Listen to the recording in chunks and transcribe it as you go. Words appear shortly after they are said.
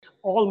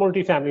all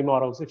multifamily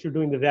models, if you're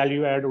doing the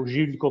value add or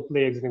yield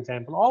co-play as an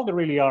example, all they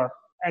really are,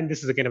 and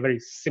this is again a very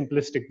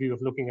simplistic view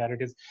of looking at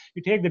it, is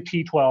you take the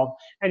T12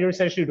 and you're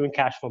essentially doing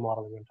cash flow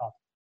modeling on top.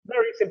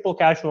 Very simple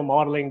cash flow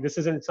modeling. This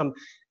isn't some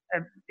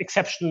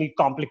exceptionally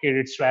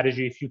complicated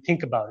strategy if you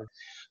think about it.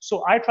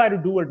 So I try to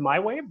do it my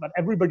way, but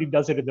everybody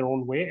does it in their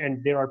own way.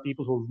 And there are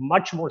people who are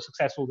much more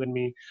successful than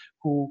me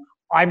who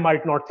I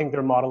might not think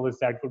their model is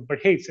that good. But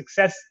hey,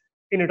 success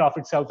in and of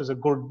itself is a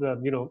good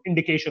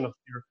indication of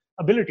their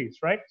abilities,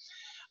 right?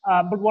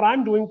 But what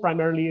I'm doing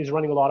primarily is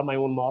running a lot of my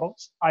own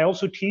models. I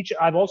also teach.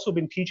 I've also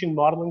been teaching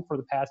modeling for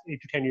the past 8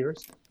 to 10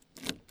 years.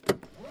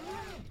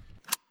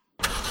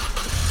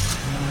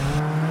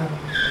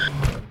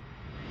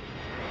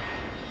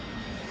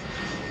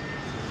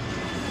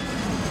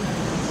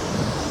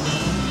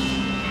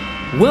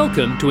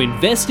 Welcome to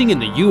Investing in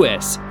the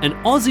US, an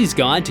Aussie's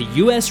Guide to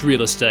US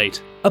Real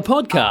Estate, a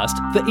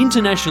podcast for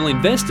international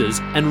investors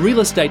and real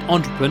estate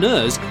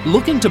entrepreneurs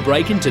looking to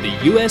break into the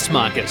US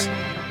market.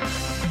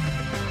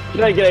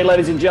 G'day,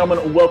 ladies and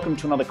gentlemen. Welcome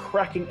to another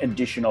cracking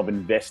edition of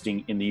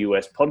Investing in the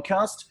US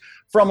podcast.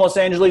 From Los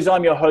Angeles,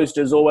 I'm your host,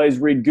 as always,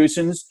 Reid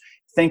Goossens.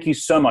 Thank you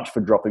so much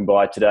for dropping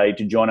by today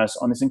to join us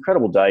on this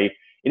incredible day.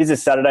 It is a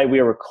Saturday. We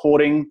are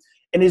recording.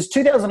 It is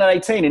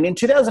 2018, and in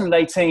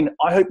 2018,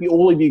 I hope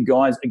all of you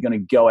guys are going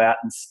to go out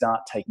and start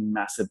taking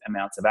massive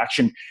amounts of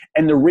action.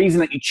 And the reason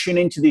that you tune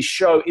into this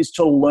show is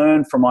to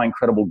learn from my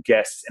incredible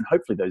guests, and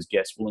hopefully those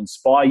guests will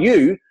inspire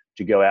you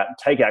to go out and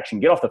take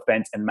action, get off the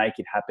fence, and make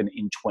it happen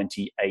in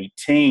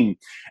 2018.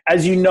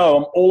 As you know,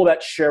 I'm all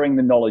about sharing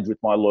the knowledge with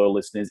my loyal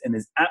listeners, and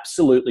there's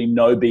absolutely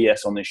no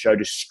BS on this show,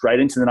 just straight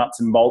into the nuts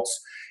and bolts.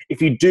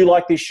 If you do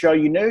like this show,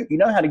 you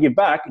know how to give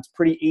back. It's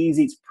pretty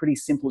easy, it's pretty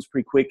simple, it's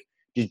pretty quick.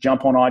 Just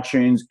jump on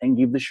iTunes and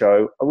give the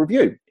show a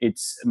review. It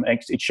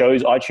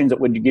shows iTunes that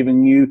we're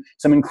giving you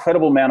some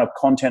incredible amount of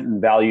content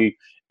and value.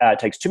 It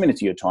takes 2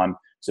 minutes of your time,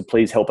 so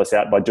please help us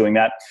out by doing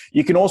that.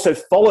 You can also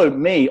follow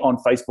me on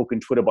Facebook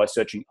and Twitter by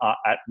searching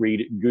at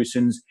Reid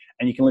Goossens,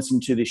 and you can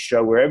listen to this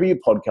show wherever you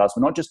podcast.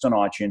 We're not just on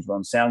iTunes, we're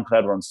on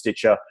SoundCloud, we're on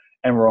Stitcher,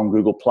 and we're on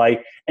Google Play.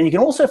 And you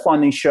can also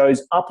find these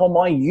shows up on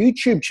my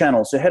YouTube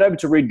channel. So head over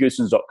to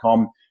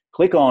reidgoossens.com.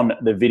 Click on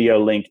the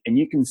video link and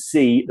you can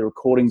see the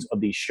recordings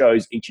of these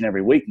shows each and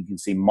every week. You can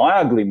see my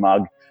ugly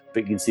mug,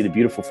 but you can see the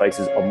beautiful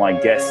faces of my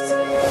guests.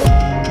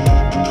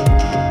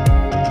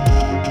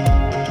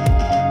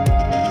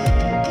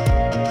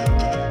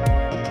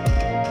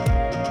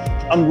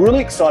 I'm really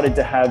excited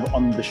to have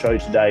on the show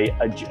today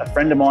a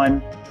friend of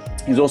mine.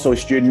 He's also a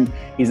student.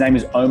 His name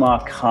is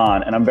Omar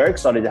Khan, and I'm very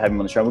excited to have him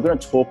on the show. We're going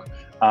to talk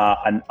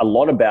a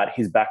lot about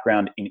his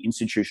background in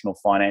institutional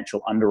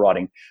financial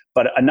underwriting.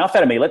 But enough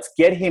out of me. Let's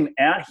get him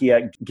out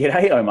here.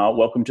 G'day, Omar.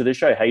 Welcome to the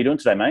show. How you doing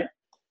today, mate?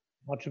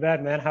 Not too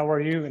bad, man. How are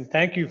you? And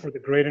thank you for the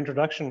great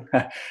introduction.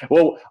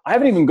 Well, I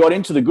haven't even got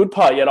into the good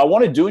part yet. I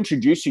wanted to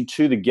introduce you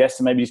to the guests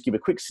and maybe just give a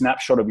quick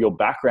snapshot of your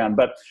background.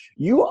 But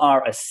you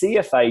are a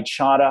CFA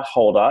charter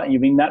holder.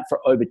 You've been that for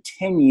over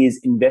 10 years,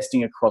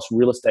 investing across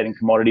real estate and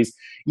commodities.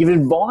 You've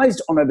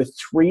advised on over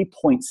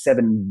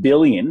 $3.7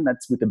 billion,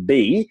 that's with a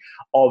B,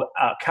 of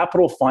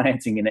capital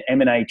financing and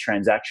M&A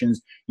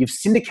transactions. You've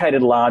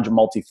syndicated large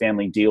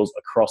multifamily deals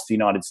across the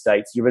United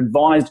States. You've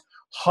advised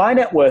high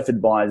net worth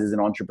advisors and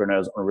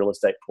entrepreneurs on real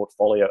estate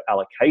portfolio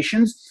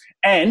allocations.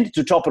 And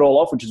to top it all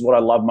off, which is what I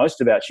love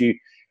most about you,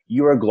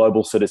 you're a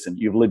global citizen.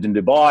 You've lived in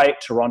Dubai,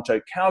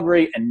 Toronto,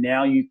 Calgary, and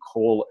now you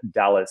call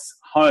Dallas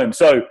home.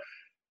 So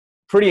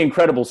pretty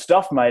incredible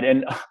stuff, mate.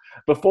 And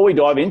before we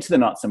dive into the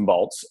nuts and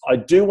bolts, I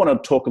do want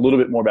to talk a little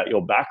bit more about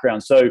your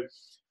background. So do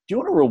you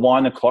want to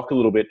rewind the clock a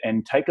little bit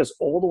and take us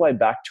all the way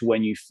back to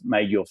when you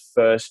made your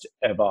first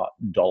ever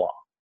dollar?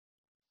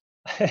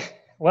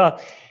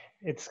 Well,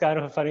 it's kind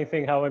of a funny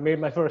thing how I made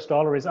my first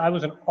dollar is I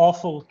was an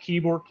awful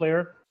keyboard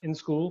player in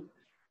school.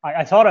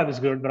 I thought I was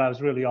good, but I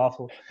was really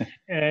awful.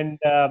 And,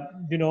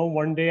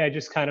 one day I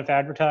just kind of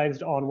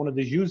advertised on one of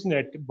the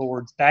Usenet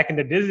boards back in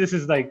the days. This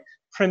is like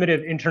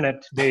primitive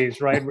internet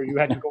days, right? Where you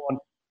had to go on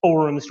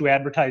forums to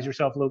advertise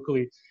yourself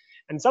locally.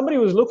 And somebody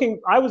was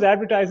looking, I was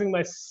advertising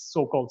my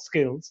so-called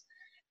skills.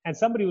 And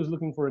somebody was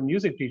looking for a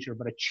music teacher,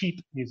 but a cheap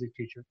music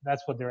teacher.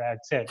 That's what their ad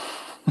said.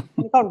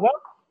 And I thought, well,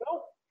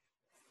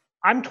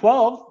 I'm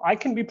 12. I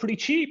can be pretty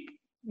cheap,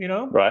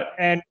 Right.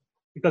 And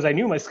because I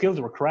knew my skills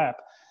were crap.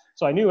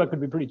 So I knew I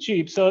could be pretty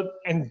cheap.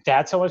 And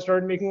that's how I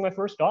started making my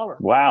first dollar.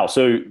 Wow.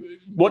 So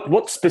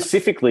what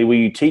specifically were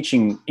you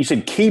teaching? You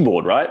said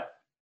keyboard, right?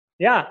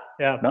 Yeah.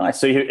 Nice.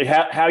 So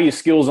how are your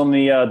skills on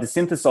the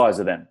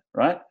synthesizer then,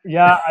 right?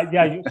 Yeah.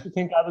 I used to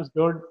think I was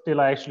good till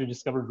I actually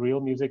discovered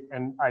real music,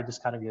 and I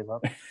just kind of gave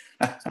up.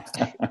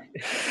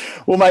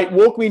 Well, mate,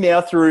 walk me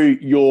now through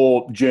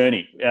your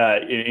journey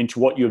into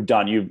what you've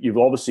done. You've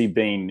obviously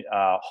been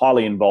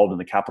highly involved in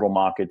the capital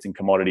markets and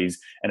commodities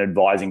and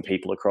advising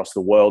people across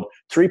the world.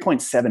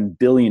 $3.7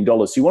 billion.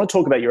 So you want to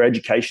talk about your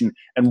education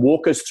and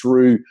walk us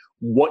through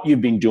what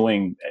you've been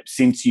doing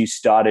since you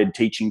started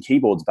teaching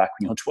keyboards back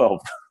when you were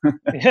 12.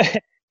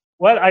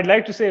 Well, I'd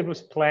like to say it was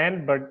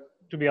planned, but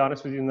to be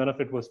honest with you, none of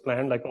it was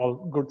planned, like all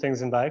good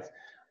things in life.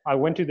 I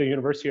went to the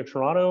University of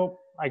Toronto.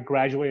 I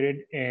graduated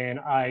and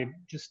I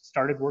just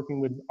started working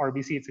with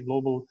RBC. It's a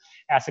global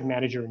asset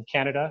manager in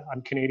Canada.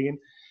 I'm Canadian.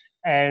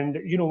 And,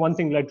 one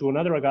thing led to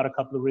another. I got a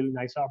couple of really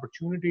nice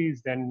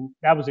opportunities. Then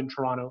that was in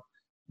Toronto.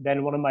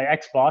 Then one of my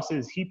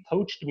ex-bosses, he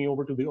poached me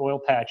over to the oil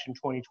patch in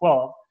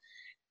 2012.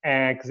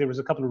 And because there was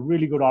a couple of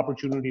really good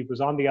opportunities, it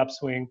was on the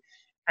upswing.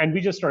 And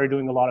we just started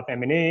doing a lot of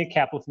M&A,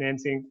 capital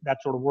financing,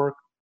 that sort of work.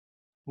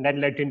 And that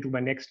led into my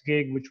next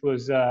gig, which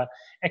was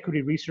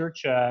equity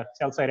research,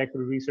 sell-side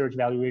equity research,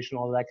 valuation,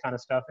 all that kind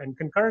of stuff. And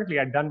concurrently,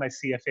 I'd done my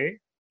CFA.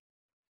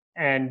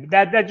 And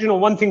that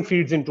one thing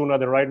feeds into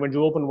another, right? When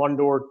you open one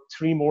door,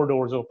 three more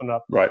doors open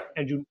up. Right.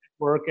 And you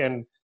work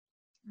and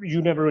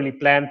you never really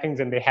plan things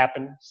and they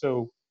happen.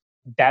 So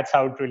that's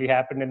how it really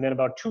happened. And then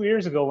about 2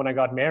 years ago when I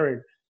got married,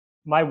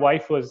 my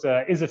wife is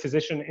a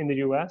physician in the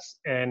US.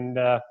 And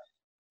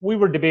we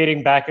were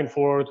debating back and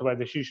forth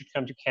whether she should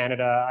come to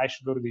Canada, I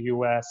should go to the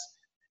US.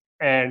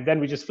 And then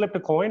we just flipped a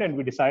coin and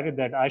we decided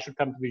that I should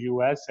come to the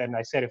US. And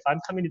I said, if I'm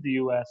coming to the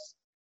US,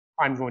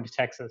 I'm going to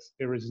Texas.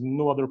 There is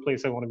no other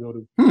place I want to go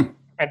to.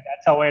 And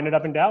that's how I ended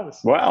up in Dallas.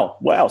 Wow.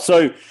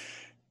 So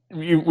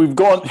you've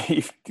got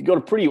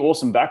a pretty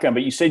awesome background,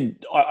 but you said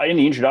in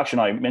the introduction,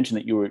 I mentioned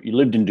that you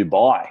lived in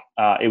Dubai.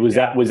 Was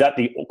that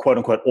the quote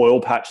unquote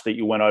oil patch that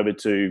you went over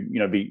to,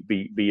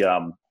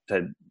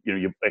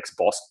 your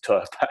ex-boss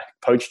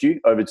poached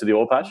you over to the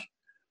oil patch?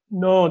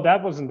 No,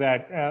 that wasn't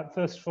that.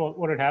 First of all,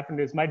 what had happened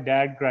is my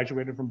dad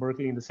graduated from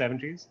Berkeley in the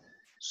 70s.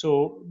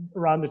 So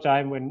around the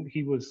time when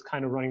he was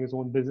kind of running his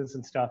own business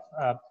and stuff,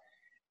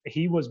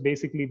 he was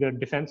basically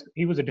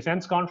he was a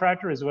defense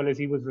contractor, as well as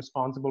he was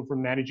responsible for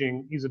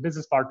he's a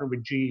business partner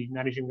with GE,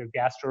 managing their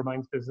gas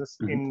turbines business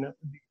in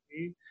the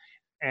UAE.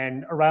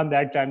 And around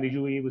that time, the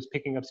UAE was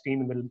picking up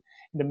steam in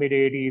the mid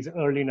 80s,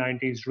 early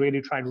 90s,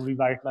 really trying to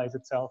revitalize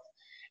itself.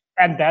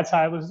 And that's how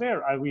I was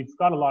there. We've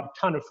got a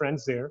ton of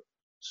friends there.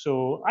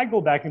 So I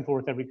go back and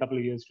forth every couple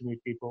of years to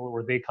meet people,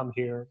 or they come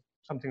here,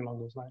 something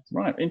along those lines.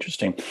 Right,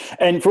 interesting.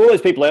 And for all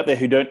those people out there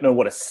who don't know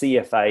what a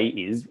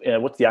CFA is,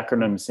 what's the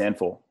acronym stand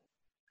for?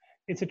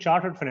 It's a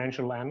Chartered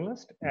Financial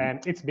Analyst,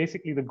 and it's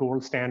basically the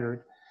gold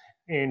standard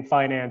in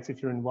finance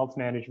if you're in wealth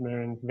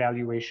management,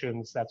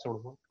 valuations, that sort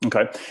of work.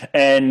 Okay.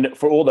 And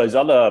for all those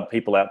other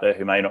people out there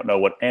who may not know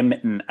what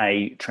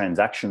M&A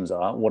transactions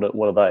are, what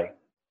are they?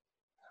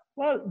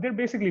 Well, they're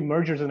basically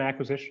mergers and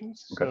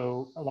acquisitions. Okay.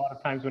 So a lot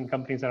of times when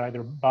companies are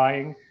either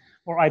buying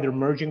or either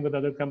merging with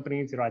other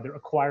companies, they're either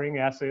acquiring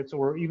assets,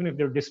 or even if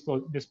they're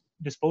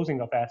disposing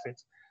of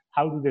assets,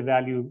 how do they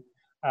value?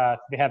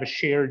 They have a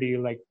share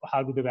deal, like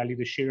how do they value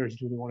the shares?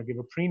 Do they want to give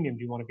a premium?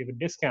 Do you want to give a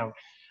discount?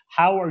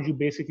 How are you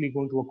basically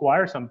going to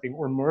acquire something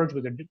or merge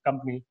with a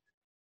company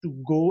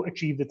to go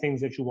achieve the things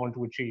that you want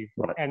to achieve?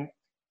 Right. And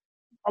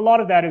a lot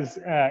of that is,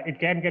 it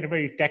can get a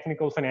very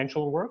technical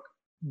financial work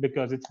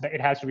because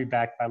it has to be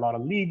backed by a lot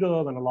of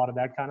legal and a lot of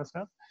that kind of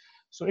stuff.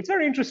 So it's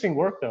very interesting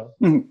work, though.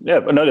 Yeah,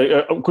 but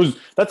no, because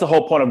that's the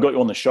whole point I've got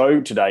you on the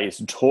show today, is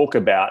to talk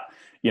about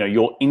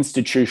your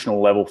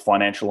institutional level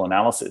financial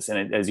analysis.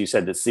 And as you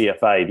said, the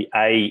CFA, the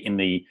A in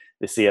the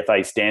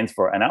CFA stands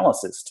for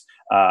analyst,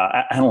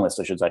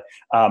 I should say.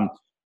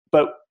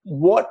 But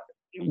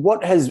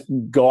what has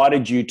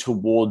guided you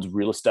towards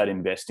real estate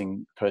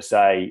investing per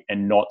se,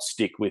 and not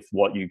stick with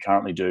what you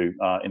currently do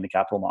in the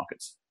capital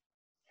markets?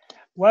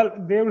 Well,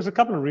 there was a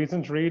couple of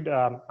reasons, Reid.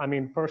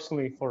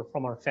 Personally,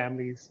 from our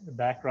family's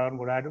background,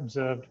 what I'd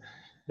observed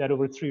that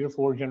over 3 or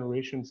 4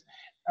 generations,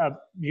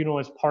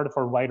 as part of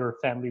our wider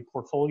family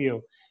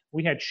portfolio,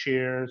 we had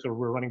shares or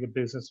we're running a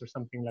business or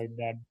something like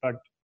that.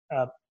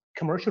 But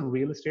commercial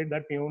real estate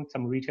that we own,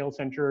 some retail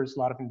centers, a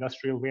lot of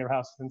industrial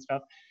warehouses and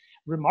stuff,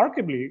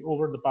 remarkably,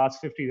 over the past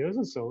 50 years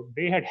or so,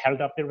 they had held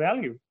up their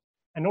value.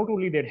 And not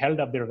only they'd held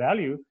up their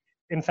value,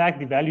 in fact,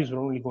 the values were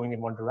only going in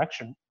one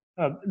direction.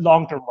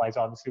 Long-term wise,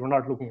 obviously, we're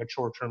not looking at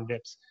short-term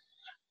dips.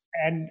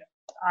 And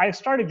I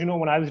started,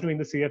 when I was doing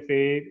the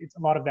CFA, a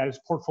lot of that is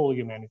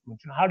portfolio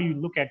management. How do you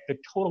look at the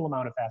total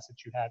amount of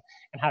assets you have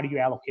and how do you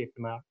allocate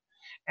them out?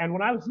 And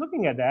when I was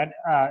looking at that,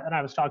 and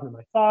I was talking to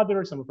my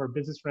father, some of our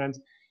business friends,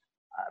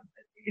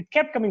 it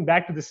kept coming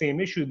back to the same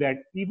issue that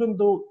even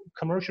though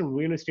commercial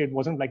real estate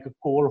wasn't like a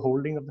core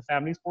holding of the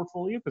family's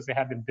portfolio because they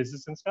had the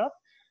business and stuff,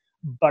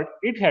 but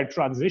it had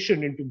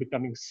transitioned into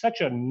becoming such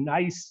a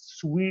nice,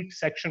 sweet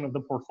section of the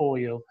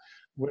portfolio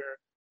where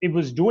it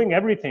was doing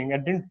everything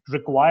and didn't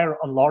require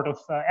a lot of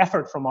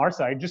effort from our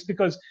side, just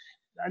because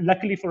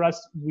luckily for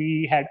us,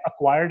 we had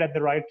acquired at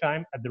the right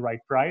time, at the right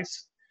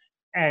price.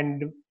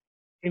 And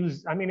it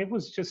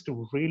was just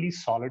a really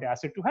solid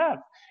asset to have.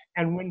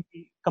 And when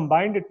we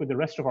combined it with the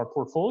rest of our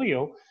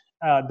portfolio,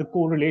 the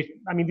correlation,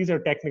 these are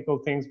technical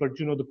things, but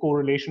the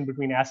correlation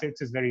between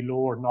assets is very low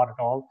or not at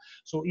all.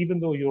 So even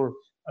though your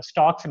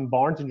stocks and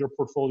bonds in your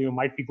portfolio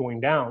might be going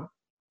down,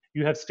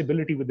 you have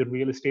stability with the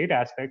real estate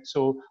aspect.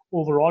 So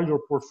overall,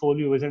 your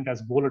portfolio isn't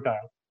as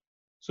volatile.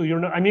 So you're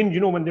not,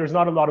 when there's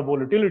not a lot of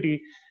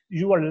volatility,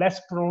 you are less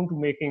prone to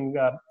making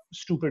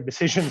stupid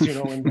decisions,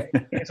 in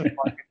the case of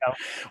market down.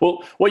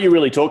 Well, what you're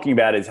really talking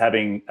about is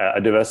having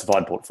a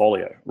diversified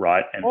portfolio,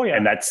 right? And, Oh, yeah.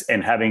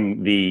 and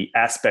having the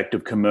aspect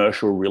of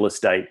commercial real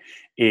estate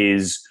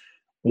is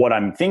what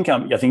I think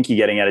you're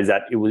getting at is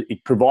that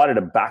it provided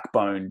a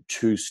backbone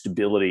to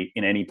stability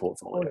in any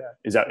portfolio. Oh, yeah.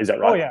 Is that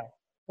right?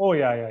 Oh,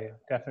 yeah,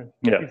 definitely.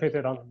 Yeah. You hit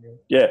it on.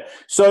 Yeah.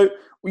 So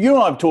you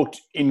and I have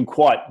talked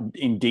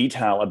in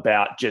detail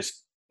about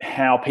just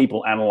how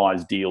people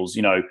analyze deals.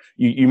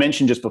 You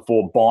mentioned just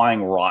before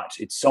buying right.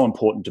 It's so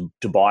important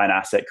to buy an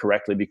asset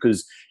correctly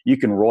because you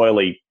can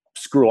royally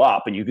screw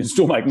up and you can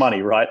still make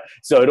money, right?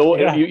 So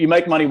you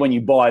make money when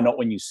you buy, not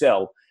when you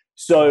sell.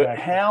 So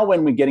exactly. How,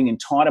 when we're getting in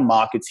tighter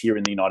markets here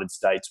in the United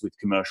States with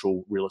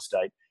commercial real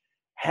estate,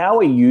 how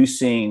are you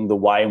seeing the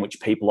way in which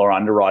people are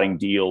underwriting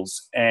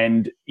deals?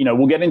 And,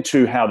 we'll get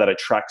into how that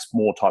attracts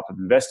more type of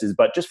investors,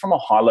 but just from a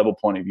high level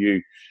point of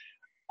view,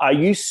 are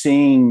you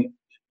seeing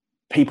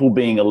people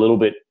being a little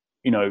bit,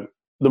 the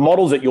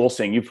models that you're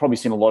seeing, you've probably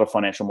seen a lot of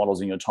financial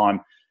models in your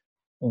time.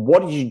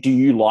 What do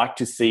you like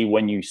to see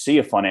when you see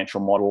a financial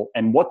model,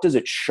 and what does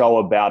it show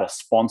about a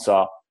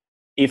sponsor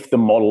if the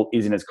model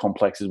isn't as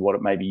complex as what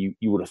it maybe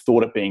you would have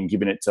thought it being,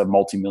 given it's a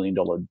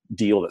multi-million-dollar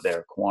deal that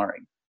they're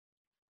acquiring?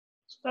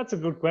 That's a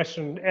good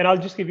question. And I'll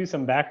just give you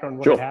some background.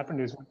 What Sure. had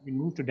happened is when we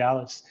moved to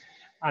Dallas,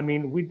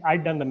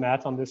 I'd done the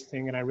math on this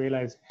thing and I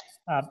realized,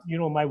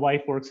 my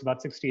wife works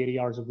about 60, 80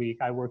 hours a week.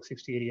 I work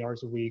 60, 80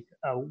 hours a week.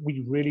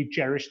 We really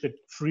cherish the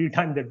free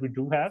time that we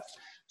do have.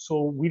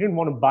 So we didn't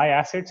want to buy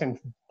assets and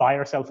buy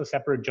ourselves a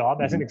separate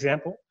job, as an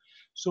example.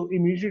 So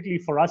immediately,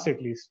 for us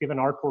at least, given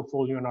our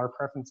portfolio and our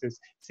preferences,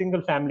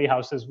 single family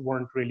houses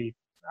weren't really,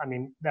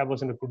 that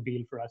wasn't a good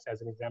deal for us,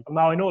 as an example.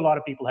 Now, I know a lot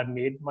of people have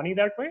made money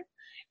that way.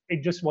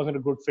 It just wasn't a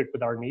good fit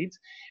with our needs.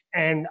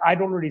 And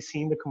I'd already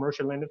seen the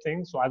commercial end of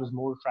things, so I was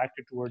more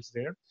attracted towards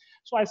there.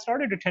 So I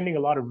started attending a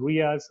lot of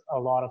RIAs, a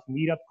lot of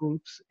meetup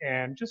groups,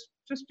 and just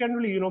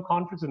generally,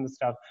 conferences and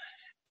stuff.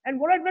 And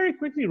what I very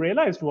quickly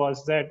realized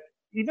was that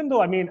even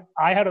though,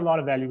 I had a lot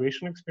of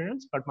valuation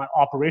experience, but my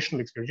operational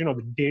experience,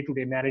 the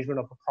day-to-day management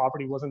of a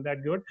property wasn't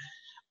that good.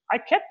 I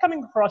kept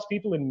coming across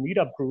people in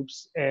meetup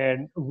groups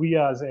and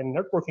RIAs and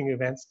networking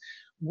events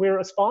where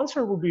a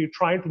sponsor would be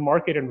trying to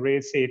market and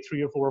raise, say,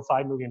 $3 or $4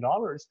 or $5 million.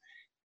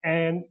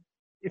 And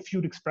if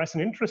you'd express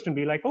an interest and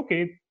be like,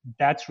 okay,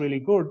 that's really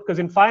good. Because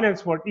in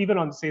finance, even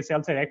on, say,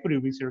 sell-side equity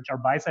research, our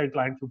buy-side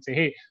clients would say,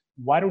 hey,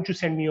 why don't you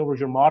send me over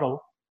your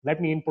model?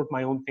 Let me input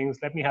my own things.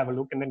 Let me have a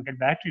look and then get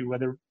back to you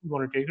whether you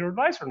want to take your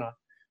advice or not.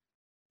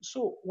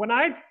 So when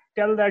I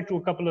tell that to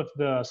a couple of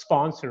the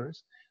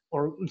sponsors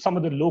or some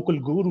of the local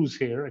gurus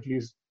here, at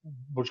least,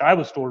 which I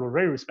was told were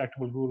very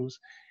respectable gurus,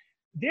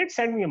 they'd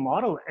send me a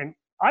model and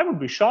I would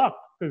be shocked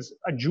because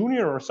a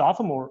junior or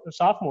sophomore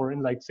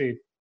in, like, say,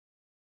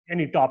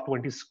 any top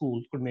 20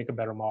 school could make a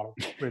better model,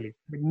 really,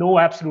 with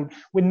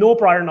no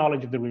prior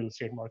knowledge of the real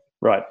estate market.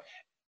 Right.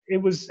 It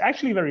was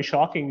actually very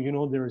shocking.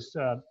 There's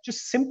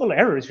just simple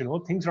errors.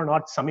 Things are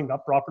not summing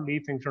up properly.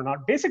 Things are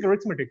not basic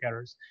arithmetic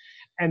errors.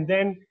 And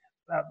then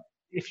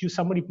if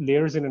somebody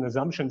layers in an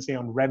assumption, say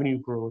on revenue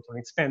growth or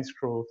expense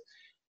growth,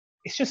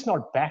 it's just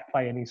not backed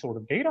by any sort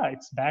of data.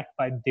 It's backed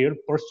by their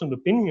personal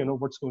opinion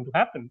of what's going to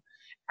happen.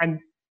 And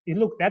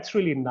look, that's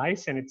really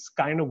nice. And it's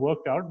kind of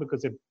worked out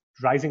because a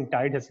rising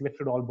tide has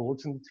lifted all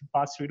boats in the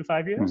past 3 to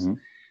 5 years. Mm-hmm.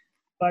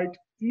 But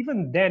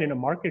even then, in a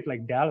market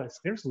like Dallas,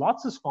 there's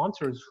lots of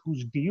sponsors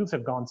whose deals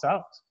have gone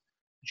south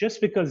just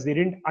because they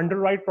didn't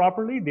underwrite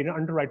properly, they didn't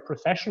underwrite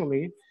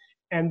professionally,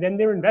 and then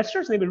their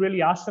investors never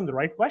really asked them the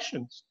right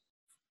questions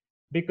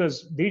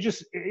because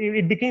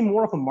it became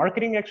more of a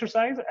marketing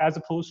exercise as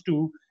opposed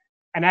to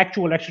an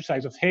actual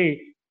exercise of,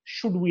 hey,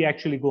 should we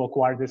actually go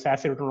acquire this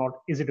asset or not?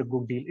 Is it a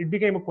good deal? It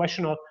became a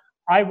question of,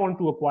 I want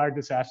to acquire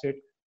this asset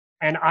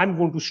and I'm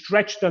going to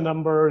stretch the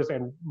numbers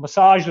and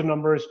massage the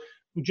numbers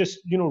to just,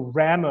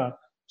 ram a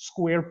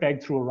square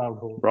peg through a round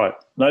hole. Right.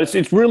 No,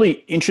 it's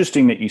really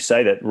interesting that you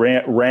say that,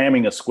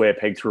 ramming a square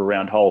peg through a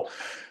round hole,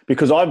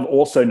 because I've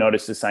also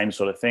noticed the same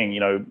sort of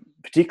thing,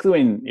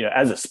 particularly in,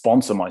 as a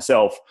sponsor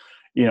myself,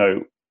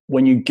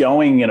 when you're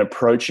going and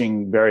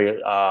approaching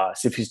very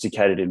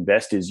sophisticated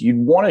investors, you'd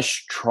want to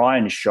try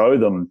and show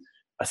them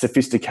a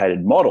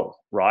sophisticated model,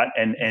 right?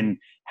 And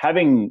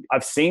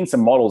I've seen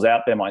some models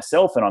out there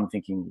myself, and I'm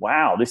thinking,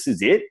 wow, this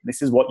is it.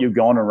 This is what you've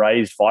gone and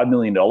raised $5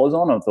 million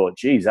on. I thought,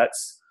 geez,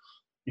 that's,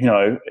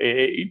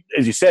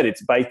 as you said,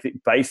 it's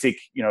basic.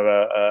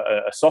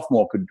 A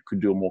sophomore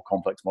could do a more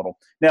complex model.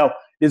 Now,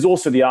 there's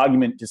also the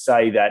argument to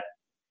say that,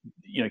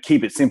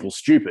 keep it simple,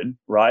 stupid,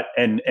 right?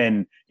 And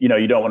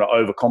you don't want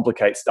to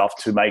overcomplicate stuff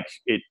to make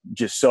it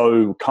just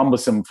so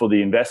cumbersome for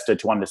the investor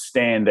to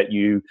understand that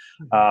you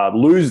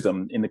lose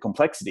them in the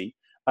complexity.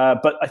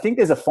 But I think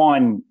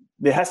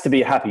there has to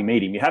be a happy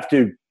medium. You have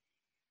to,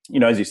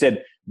 as you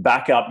said,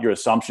 back up your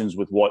assumptions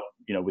with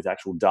with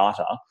actual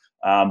data,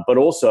 but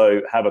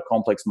also have a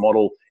complex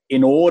model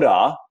in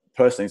order,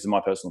 personally, this is my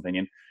personal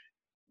opinion,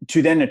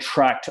 to then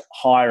attract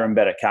higher and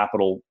better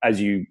capital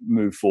as you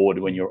move forward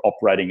when you're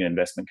operating an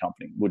investment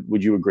company.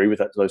 Would you agree with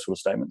those sort of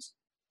statements?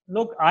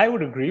 Look, I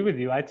would agree with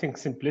you. I think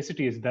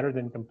simplicity is better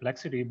than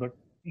complexity, but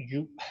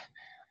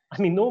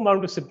no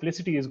amount of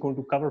simplicity is going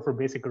to cover for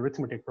basic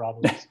arithmetic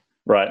problems.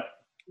 Right.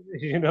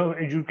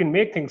 You can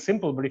make things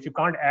simple, but if you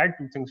can't add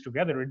two things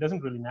together, it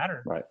doesn't really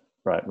matter.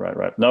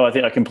 Right. No, I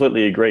think I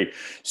completely agree.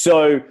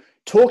 So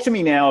talk to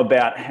me now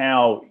about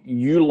how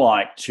you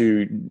like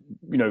to,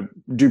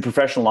 do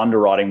professional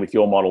underwriting with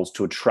your models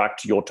to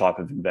attract your type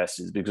of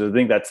investors, because I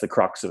think that's the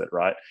crux of it,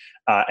 right?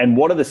 And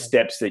what are the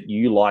steps that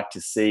you like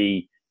to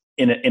see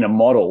in a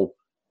model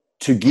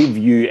to give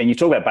you, and you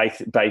talk about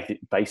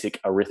basic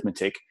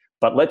arithmetic,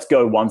 but let's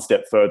go one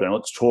step further and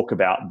let's talk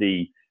about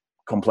the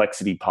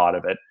complexity part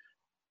of it.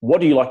 What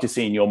do you like to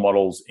see in your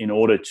models in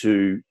order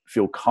to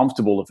feel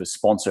comfortable if a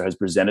sponsor has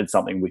presented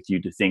something with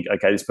you to think,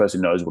 okay, this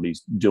person knows what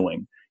he's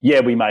doing? Yeah,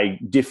 we may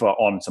differ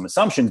on some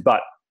assumptions,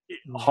 but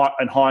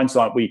in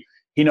hindsight,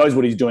 he knows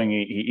what he's doing.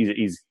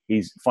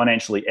 He's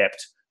financially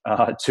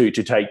apt to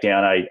take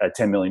down a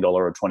 $10 million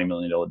or a $20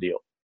 million deal.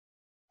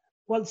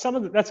 Well,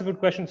 that's a good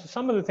question. So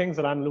some of the things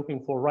that I'm looking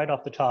for right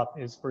off the top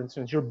is, for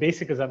instance, your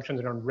basic assumptions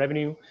around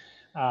revenue,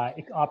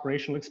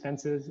 operational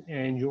expenses,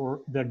 and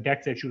the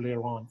debt that you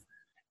layer on.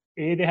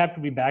 They have to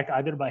be backed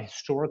either by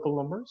historical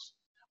numbers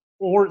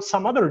or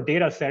some other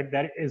data set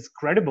that is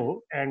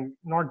credible and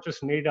not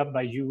just made up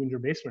by you in your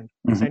basement,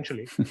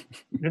 essentially.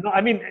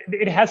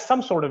 It has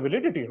some sort of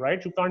validity,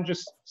 right? You can't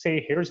just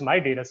say, here's my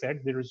data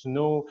set. There is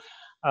no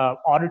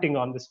auditing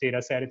on this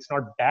data set. It's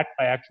not backed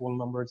by actual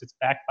numbers. It's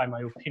backed by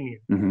my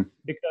opinion.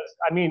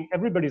 Because,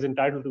 everybody's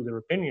entitled to their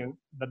opinion,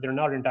 but they're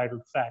not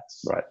entitled to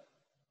facts.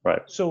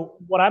 Right. So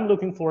what I'm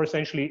looking for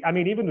essentially,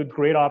 even with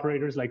great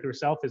operators like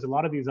yourself, is a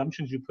lot of the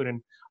assumptions you put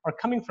in are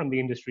coming from the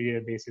industry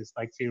databases,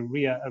 like say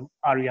REIS,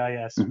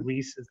 REIS,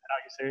 is how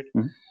you say it,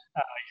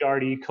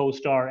 Yardi,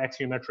 CoStar,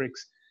 Axiometrics.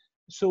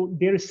 So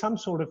there is some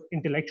sort of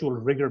intellectual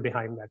rigor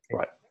behind that thing.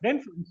 Right.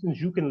 Then, for instance,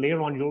 you can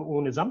layer on your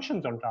own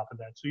assumptions on top of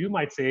that. So you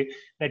might say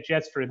that,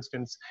 yes, for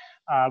instance,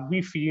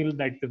 we feel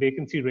that the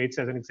vacancy rates,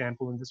 as an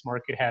example, in this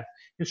market have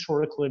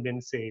historically been,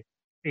 say,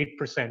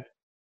 8%.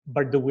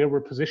 But the way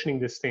we're positioning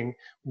this thing,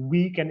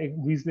 we can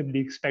reasonably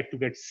expect to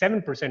get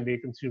 7%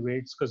 vacancy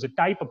rates because the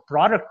type of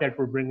product that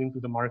we're bringing to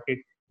the market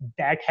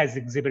that has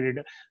exhibited,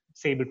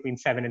 say, between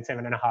 7 and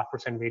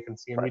 7.5%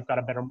 vacancy. And we've got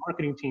a better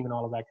marketing team and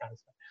all of that kind of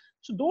stuff.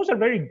 So those are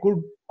very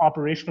good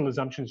operational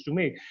assumptions to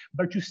make,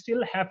 but you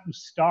still have to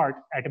start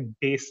at a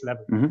base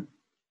level,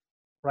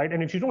 right?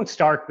 And if you don't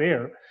start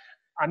there,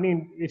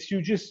 if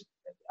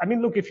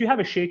you have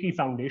a shaky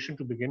foundation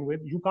to begin with,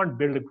 you can't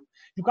build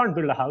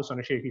a house on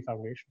a shaky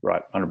foundation.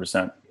 Right,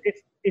 100%.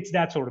 It's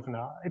that sort of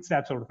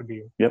a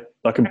deal. Yep.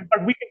 But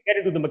we can get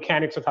into the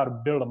mechanics of how to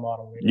build a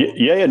model.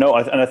 No,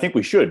 and I think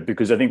we should,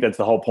 because I think that's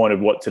the whole point of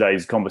what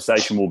today's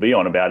conversation will be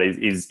on about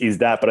is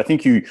that. But I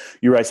think you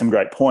raised some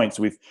great points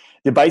with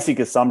the basic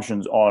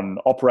assumptions on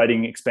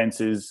operating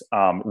expenses,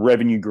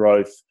 revenue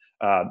growth,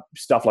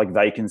 stuff like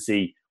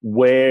vacancy,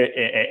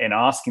 and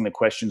asking the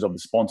questions of the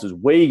sponsors,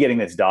 where are you getting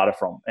this data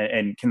from?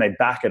 And can they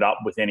back it up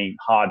with any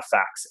hard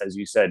facts, as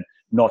you said,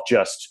 not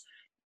just,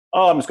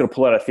 I'm just going to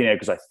pull out a thin air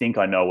because I think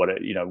I know what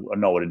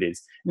it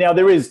is. Now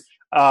there is,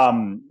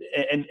 and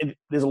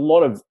there's a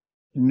lot of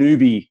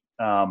newbie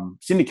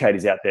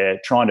syndicators out there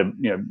trying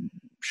to,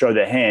 show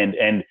their hand.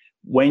 And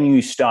when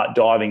you start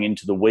diving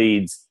into the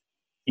weeds,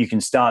 you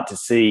can start to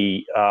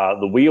see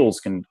the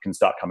wheels can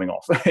start coming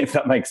off, if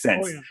that makes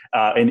sense,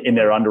 in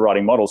their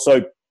underwriting model.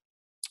 So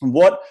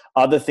what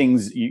other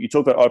things, you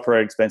talk about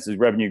operating expenses,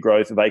 revenue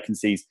growth,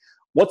 vacancies,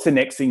 what's the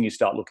next thing you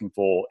start looking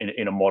for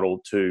in a model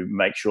to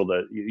make sure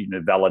that,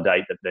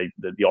 validate that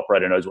the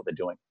operator knows what they're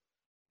doing?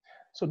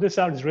 So this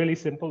sounds really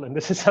simple, and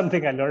this is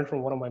something I learned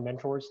from one of my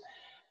mentors.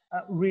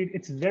 Reed,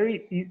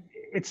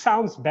 it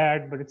sounds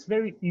bad, but it's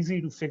very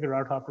easy to figure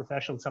out how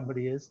professional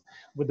somebody is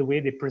with the way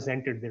they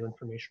presented their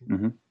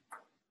information.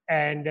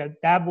 And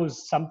that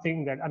was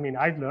something that,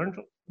 I'd learned,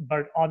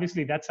 but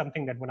obviously that's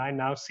something that when I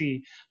now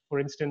see, for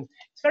instance,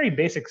 it's very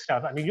basic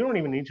stuff. You don't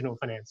even need to know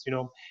finance.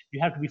 You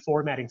have to be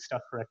formatting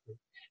stuff correctly.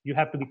 You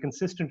have to be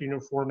consistent in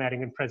your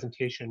formatting and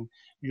presentation.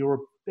 Your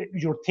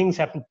things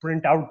have to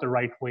print out the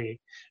right way.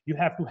 You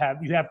have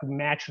to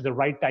match the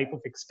right type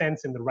of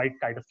expense in the right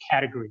kind of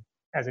category,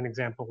 as an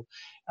example.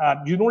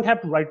 You don't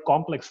have to write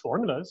complex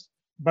formulas,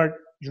 but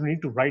you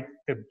need to write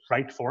the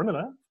right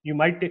formula. You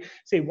might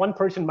say one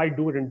person might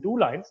do it in 2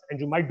 lines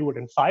and you might do it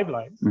in 5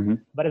 lines.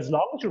 But as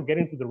long as you're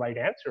getting to the right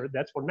answer,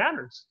 that's what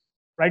matters,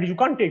 right? You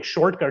can't take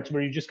shortcuts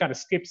where you just kind of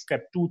skip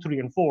step 2, 3,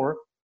 and 4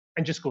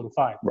 and just go to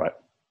 5.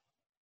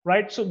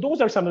 Right? So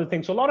those are some of the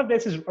things. So a lot of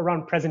this is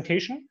around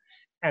presentation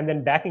and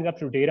then backing up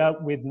your data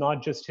with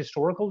not just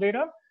historical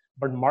data,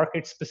 but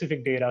market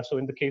specific data. So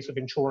in the case of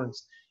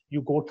insurance,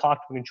 you go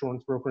talk to an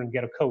insurance broker and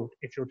get a quote.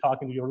 If you're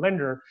talking to your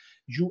lender,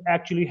 you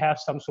actually have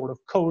some sort of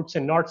quotes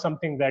and not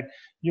something that,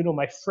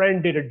 my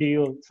friend did a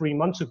deal 3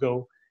 months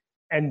ago,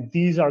 and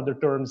these are the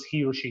terms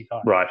he or she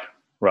got. Right.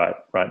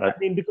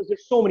 Because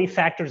there's so many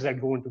factors that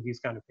go into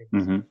these kind of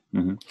things.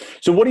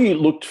 So what do you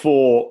look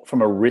for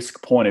from a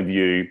risk point of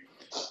view,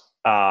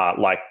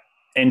 like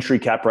entry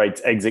cap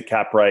rates, exit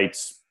cap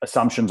rates,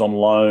 assumptions on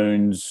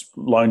loans,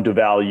 loan to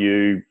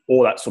value,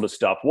 all that sort of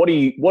stuff. What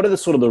are the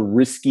sort of the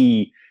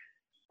risky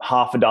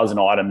half a dozen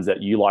items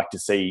that you like to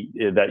see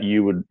that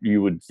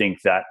you would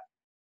think that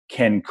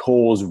can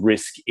cause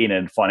risk in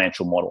a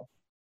financial model?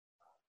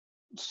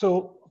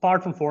 So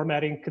apart from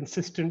formatting,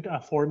 consistent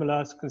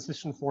formulas,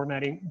 consistent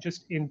formatting,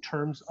 just in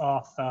terms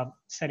of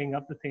setting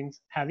up the things,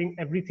 having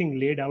everything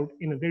laid out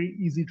in a very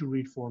easy to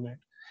read format.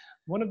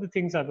 One of the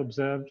things I've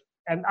observed,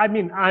 and I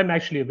mean, I'm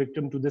actually a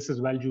victim to this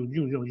as well. You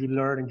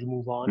learn and you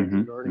move on, and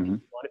you learn and you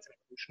move on. It's an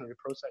evolutionary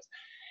process.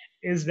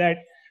 Is that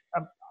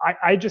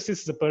this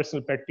is a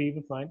personal pet peeve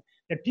of mine,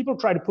 that people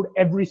try to put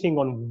everything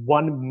on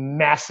one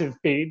massive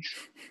page.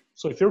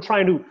 So if you're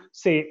trying to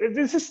say,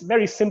 this is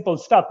very simple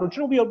stuff, but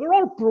we're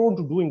all prone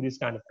to doing these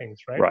kind of things,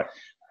 right? Right.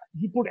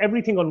 You put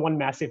everything on one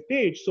massive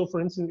page. So for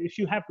instance, if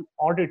you have to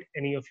audit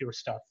any of your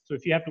stuff, so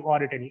if you have to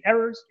audit any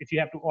errors, if you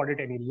have to audit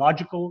any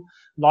logic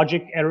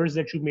errors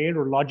that you made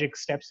or logic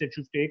steps that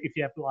you've taken, if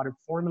you have to audit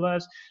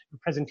formulas, your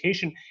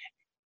presentation,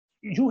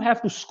 you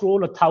have to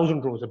scroll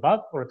 1,000 rows above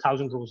or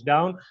 1,000 rows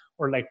down,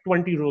 or like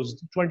 20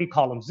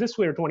 columns this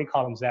way or 20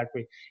 columns that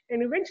way.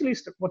 And eventually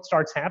what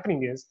starts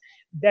happening is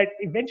that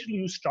eventually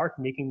you start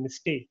making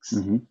mistakes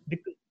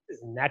because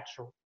it's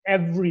natural.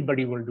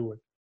 Everybody will do it,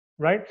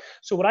 right?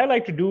 So what I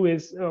like to do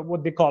is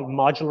what they call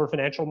modular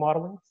financial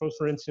modeling. So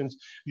for instance,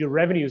 your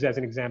revenues as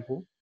an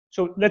example.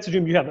 So let's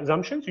assume you have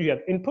assumptions, you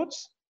have inputs,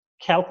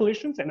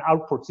 calculations, and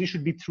outputs. These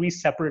should be 3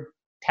 separate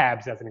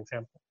tabs as an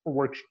example, or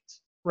worksheets.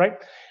 Right?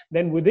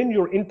 Then within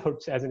your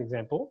inputs, as an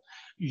example,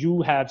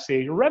 you have,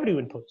 say, your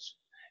revenue inputs,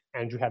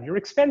 and you have your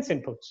expense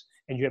inputs,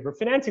 and you have your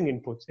financing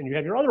inputs, and you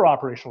have your other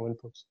operational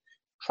inputs.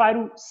 Try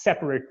to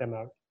separate them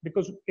out,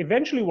 because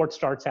eventually what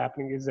starts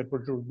happening is that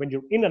when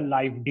you're in a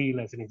live deal,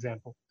 as an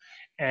example,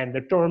 and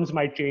the terms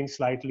might change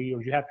slightly,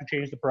 or you have to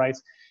change the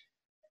price,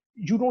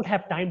 you don't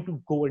have time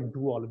to go and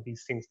do all of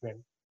these things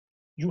then.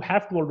 You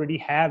have to already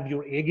have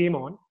your A game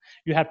on.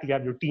 You have to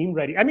have your team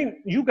ready. I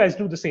mean, you guys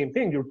do the same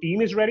thing. Your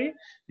team is ready.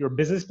 Your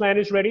business plan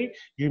is ready.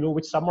 You know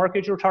which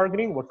submarket you're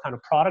targeting, what kind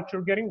of product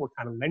you're getting, what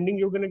kind of lending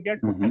you're going to get,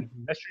 what kind of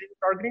investor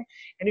you're targeting.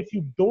 And if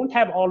you don't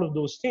have all of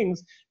those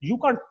things, you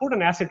can't put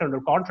an asset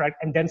under contract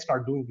and then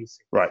start doing these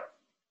things.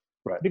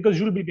 Right. Because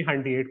you'll be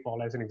behind the 8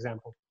 ball, as an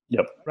example.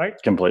 Yep. Right?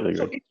 Completely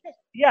agree.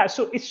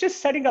 So it's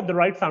just setting up the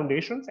right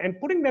foundations and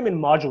putting them in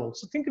modules.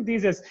 So think of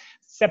these as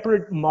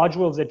separate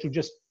modules that you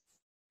just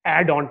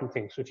add on to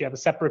things. So if you have a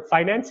separate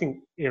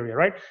financing area,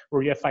 right,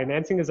 where you have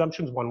financing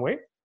assumptions one way,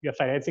 you have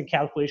financing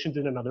calculations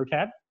in another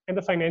tab, and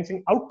the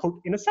financing output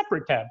in a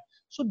separate tab.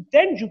 So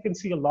then you can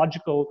see a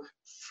logical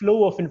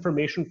flow of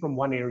information from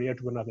one area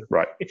to another.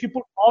 Right. If you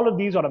put all of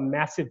these on a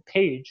massive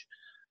page,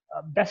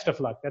 best of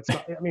luck. It's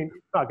not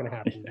going to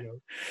happen. You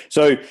know?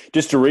 So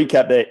just to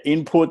recap there,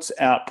 inputs,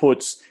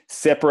 outputs,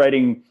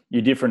 separating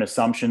your different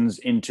assumptions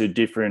into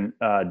different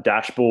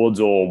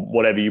dashboards or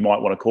whatever you might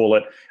want to call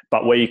it,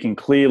 but where you can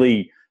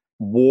clearly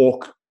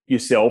walk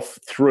yourself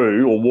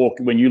through, or walk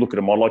when you look at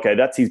a model, okay,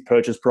 that's his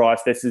purchase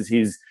price, this is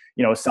his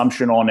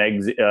assumption on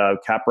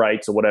cap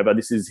rates or whatever,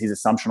 this is his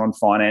assumption on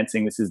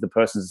financing, this is the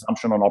person's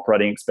assumption on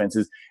operating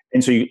expenses.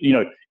 And so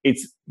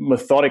it's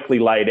methodically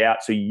laid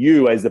out, so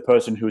you as the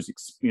person who's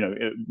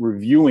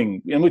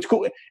reviewing, and which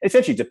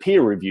essentially it's a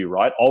peer review,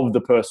 right, of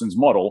the person's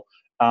model.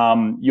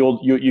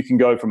 You can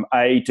go from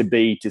A to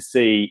B to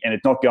C, and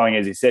it's not going,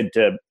 as you said,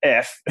 to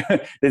F.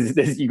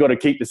 You've got to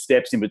keep the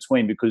steps in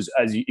between, because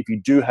if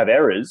you do have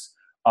errors,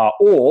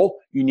 or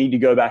you need to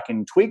go back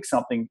and tweak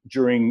something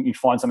you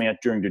find something out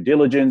during due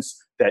diligence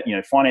that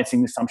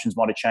financing assumptions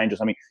might have changed or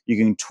something, you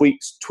can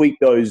tweak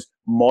those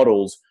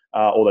models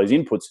or those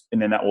inputs,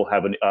 and then that will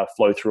have a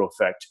flow through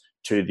effect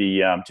to the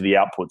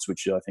outputs,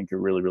 which I think are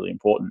really, really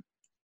important.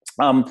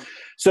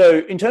 So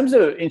in terms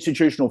of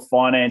institutional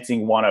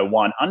financing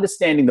 101,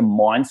 understanding the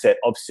mindset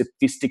of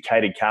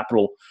sophisticated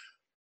capital,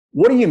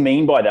 what do you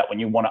mean by that when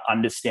you want to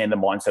understand the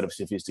mindset of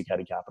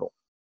sophisticated capital?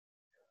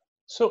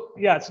 So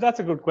that's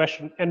a good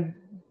question. And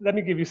let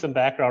me give you some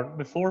background.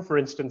 Before, for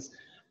instance,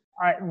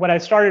 when I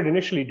started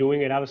initially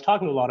doing it, I was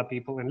talking to a lot of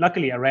people, and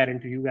luckily I ran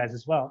into you guys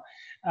as well.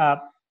 A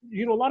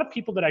lot of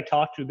people that I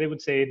talked to, they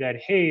would say that,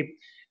 hey,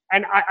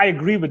 and I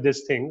agree with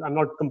this thing. I'm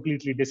not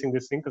completely dissing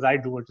this thing because I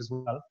do it as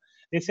well.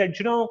 They said,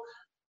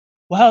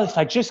 well, if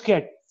I just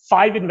get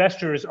 5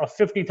 investors of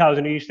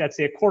 50,000 each, that's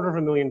a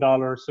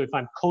 $250,000. So if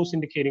I'm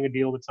co-syndicating a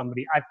deal with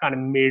somebody, I've kind of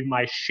made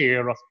my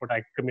share of what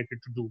I committed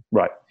to do.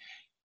 Right.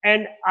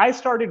 And I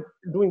started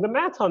doing the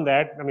math on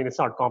that. I mean, it's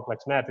not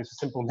complex math, it's just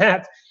simple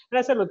math. And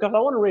I said, look, if I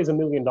want to raise $1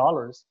 million,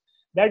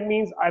 that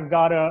means I've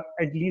got to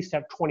at least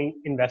have 20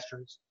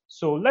 investors.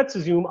 So let's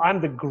assume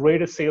I'm the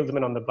greatest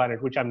salesman on the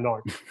planet, which I'm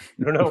not,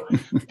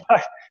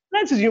 but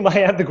let's assume I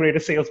am the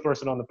greatest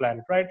salesperson on the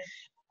planet, right?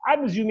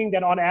 I'm assuming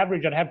that on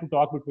average, I'd have to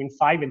talk between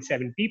 5 and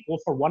 7 people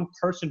for one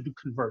person to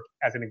convert,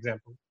 as an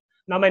example.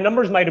 Now, my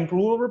numbers might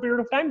improve over a period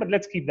of time, but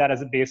let's keep that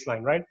as a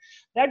baseline, right?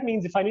 That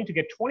means if I need to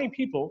get 20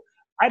 people,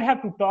 I'd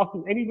have to talk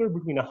to anywhere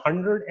between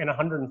 100 and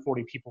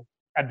 140 people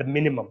at the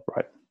minimum,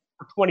 right,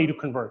 for 20 to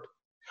convert.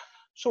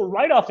 So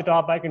right off the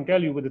top, I can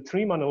tell you with a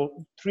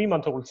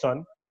 3-month-old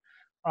son,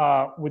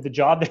 with the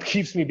job that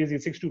keeps me busy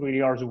 60 to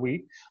 80 hours a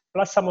week,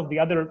 plus some of the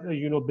other,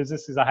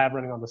 businesses I have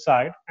running on the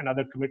side and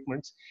other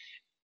commitments.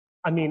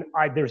 I mean,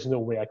 there's no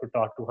way I could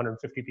talk to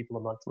 150 people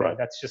a month. Right.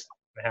 That's just not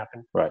going to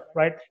happen.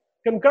 Right.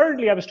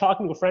 Concurrently, I was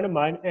talking to a friend of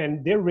mine,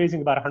 and they're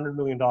raising about $100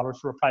 million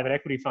for a private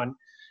equity fund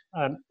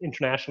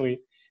internationally.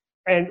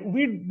 And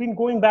we'd been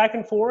going back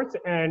and forth,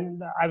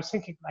 and I was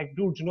thinking, like,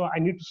 dude, I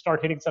need to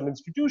start hitting some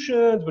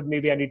institutions, but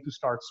maybe I need to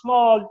start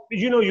small.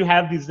 You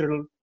have these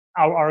little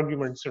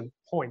arguments and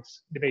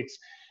points, debates.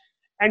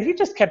 And he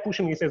just kept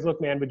pushing me. He says, look,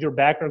 man, with your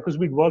background, because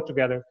we'd worked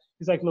together,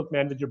 he's like, look,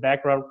 man, with your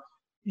background,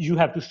 you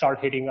have to start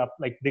hitting up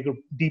like bigger,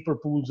 deeper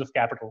pools of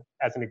capital,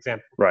 as an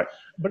example. Right.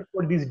 But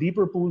what these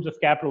deeper pools of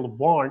capital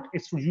want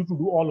is for you to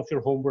do all of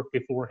your homework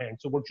beforehand.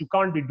 So what you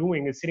can't be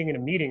doing is sitting in a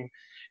meeting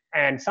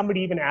and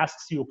somebody even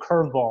asks you a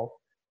curveball.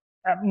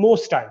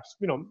 Most times,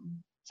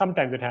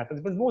 sometimes it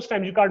happens, but most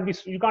times you can't do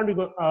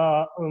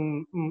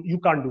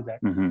that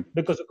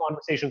because the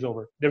conversation's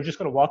over. They're just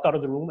going to walk out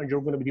of the room and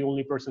you're going to be the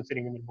only person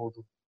sitting in the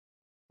boardroom.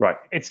 Right.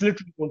 It's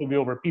literally going to be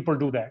over. People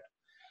do that.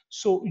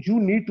 So you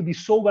need to be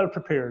so well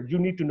prepared. You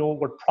need to know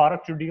what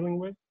product you're dealing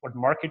with, what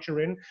market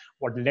you're in,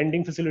 what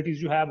lending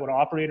facilities you have, what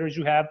operators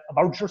you have,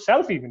 about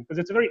yourself even, because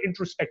it's a very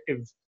introspective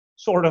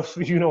sort of,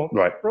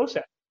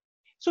 process.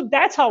 So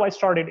that's how I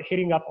started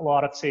hitting up a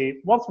lot of, say,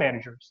 wealth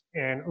managers,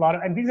 and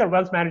these are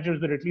wealth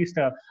managers with at least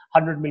a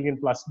 100 million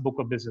plus book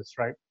of business,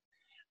 right?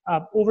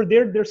 Over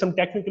there's some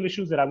technical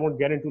issues that I won't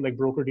get into, like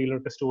broker, dealer,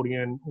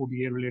 custodian,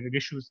 OBA related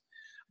issues.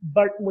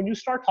 But when you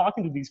start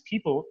talking to these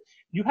people,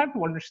 you have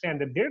to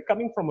understand that they're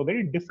coming from a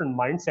very different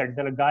mindset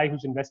than a guy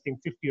who's investing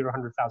 $50,000 or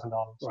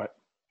 $100,000. Right.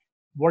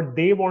 What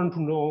they want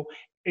to know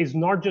is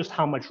not just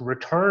how much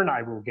return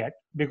I will get,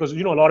 because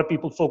a lot of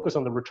people focus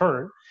on the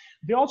return.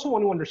 They also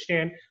want to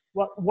understand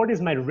what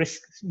is my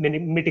risk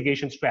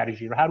mitigation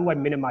strategy, or how do I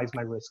minimize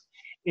my risk?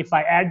 If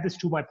I add this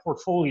to my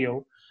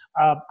portfolio,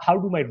 how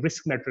do my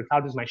risk metrics,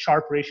 how does my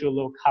Sharpe ratio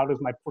look? How does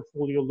my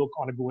portfolio look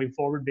on a going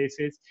forward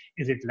basis?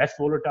 Is it less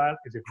volatile?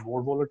 Is it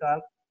more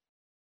volatile?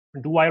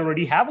 Do I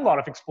already have a lot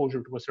of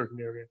exposure to a certain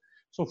area?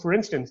 So for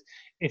instance,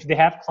 if they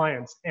have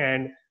clients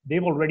and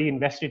they've already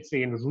invested,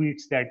 say, in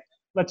REITs that,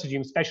 let's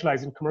assume,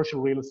 specialize in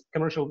commercial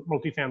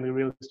multifamily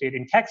real estate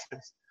in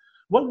Texas,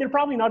 well, they're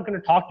probably not going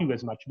to talk to you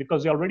as much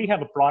because they already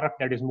have a product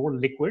that is more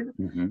liquid,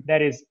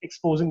 that is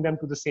exposing them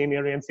to the same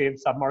area and same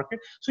submarket.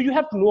 So you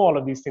have to know all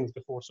of these things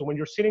before. So when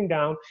you're sitting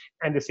down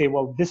and they say,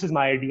 well, this is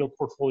my ideal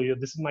portfolio,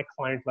 this is my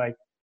client, like,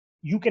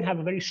 you can have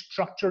a very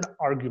structured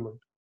argument.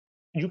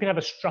 You can have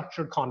a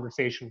structured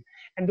conversation.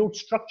 And those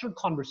structured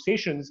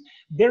conversations,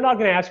 they're not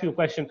going to ask you a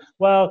question,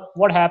 well,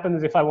 what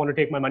happens if I want to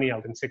take my money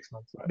out in 6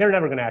 months? They're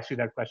never going to ask you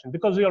that question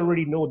because they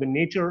already know the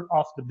nature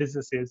of the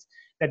business is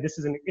that this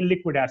is an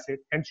illiquid asset,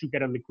 hence you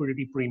get a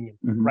liquidity premium,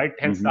 right?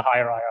 Hence the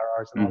higher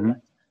IRRs and all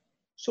that.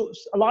 So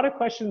a lot of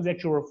questions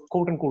that your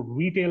quote unquote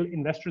retail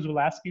investors will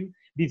ask you,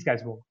 these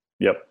guys won't.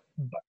 Yep.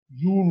 But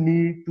you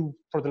need to,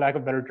 for the lack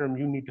of a better term,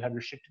 you need to have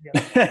your shit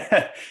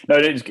together. No,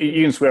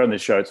 you can swear on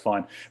this show, it's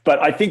fine. But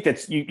I think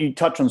that's, you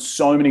touch on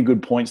so many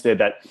good points there,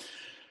 that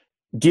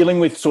dealing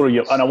with sort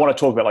of and I want to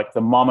talk about like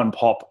the mom and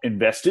pop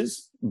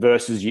investors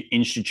versus your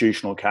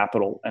institutional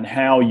capital, and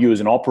how you as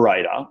an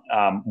operator,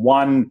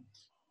 one,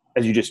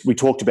 as we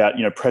talked about,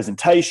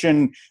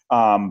 presentation,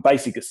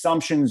 basic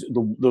assumptions,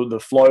 the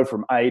flow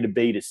from A to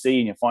B to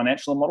C in your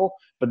financial model.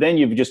 But then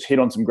you've just hit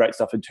on some great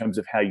stuff in terms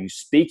of how you're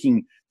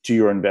speaking to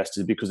your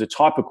investors, because the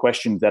type of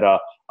questions that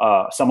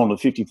someone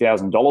with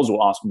 $50,000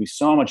 will ask will be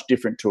so much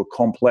different to a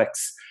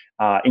complex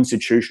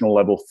institutional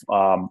level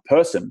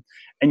person.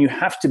 And you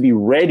have to be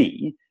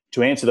ready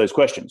to answer those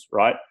questions,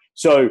 right?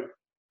 So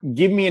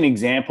give me an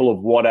example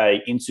of what a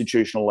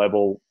institutional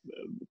level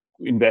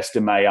investor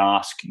may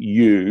ask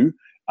you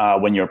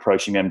when you're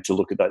approaching them to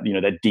look at that,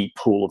 that deep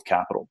pool of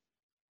capital.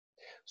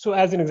 So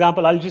as an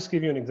example, I'll just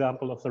give you an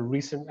example of a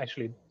recent,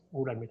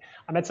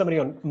 I met somebody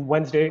on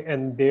Wednesday,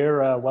 and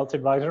they're a wealth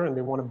advisor, and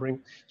they want to bring,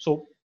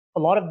 so a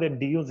lot of the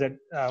deals that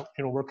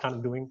we're kind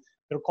of doing,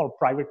 they're called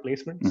private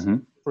placements,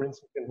 for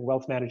instance, in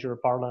wealth manager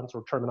parlance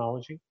or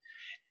terminology.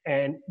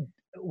 And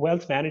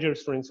wealth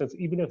managers, for instance,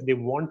 even if they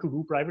want to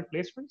do private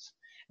placements,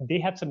 they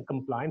have some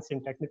compliance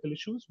and technical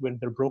issues when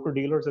their broker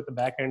dealers at the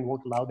back end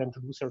won't allow them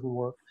to do certain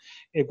work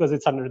because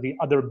it's under the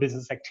other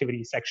business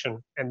activity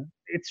section. And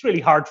it's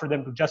really hard for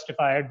them to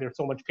justify it. There's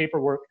so much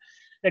paperwork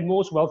that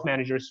most wealth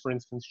managers, for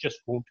instance, just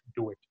won't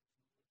do it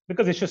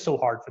because it's just so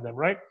hard for them,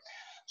 right?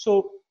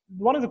 So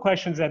one of the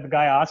questions that the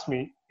guy asked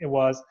me, it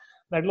was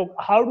like, look,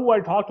 how do I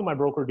talk to my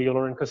broker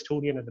dealer and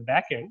custodian at the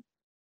back end?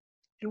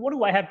 And what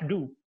do I have to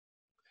do?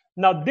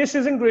 Now, this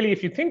isn't really,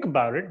 if you think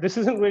about it, this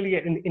isn't really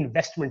an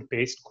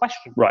investment-based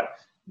question. Right.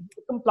 It's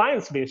a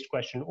compliance-based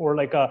question, or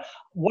like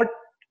what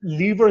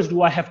levers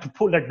do I have to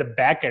pull at the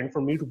back end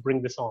for me to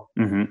bring this on?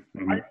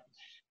 Right?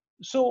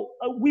 So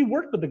we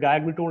worked with the guy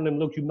and we told him,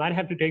 look, you might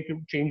have to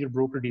change your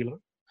broker dealer.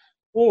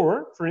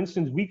 Or, for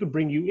instance, we could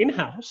bring you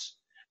in-house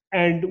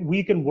and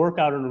we can work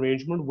out an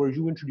arrangement where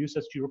you introduce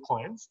us to your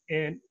clients,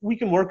 and we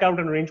can work out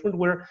an arrangement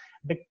where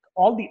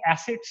all the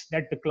assets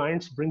that the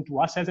clients bring to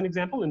us, as an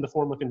example, in the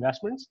form of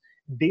investments,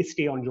 they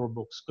stay on your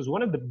books. Because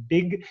one of the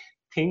big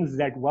things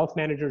that wealth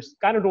managers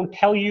kind of don't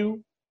tell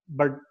you,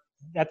 but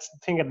that's the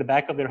thing at the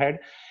back of their head,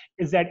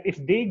 is that if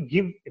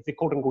they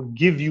quote unquote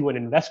give you an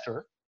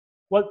investor,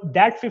 well,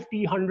 that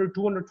 50, 100,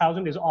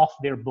 200,000 is off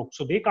their book.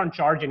 So they can't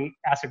charge any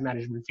asset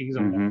management fees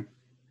on them.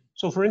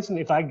 So for instance,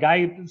 if a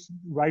guy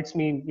writes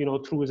me,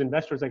 through his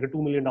investors, like a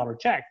 $2 million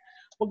check,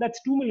 well, that's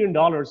 $2 million,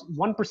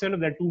 1% of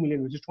that 2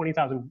 million, which is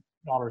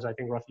 $20,000, I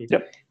think, roughly.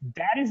 Yep.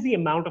 That is the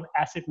amount of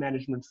asset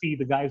management fee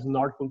the guy is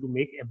not going to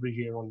make every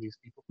year on these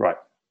people. Right.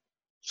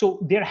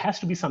 So there has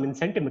to be some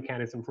incentive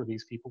mechanism for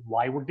these people.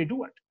 Why would they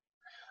do it?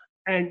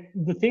 And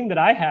the thing that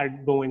I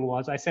had going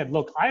was, I said,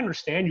 look, I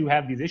understand you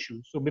have these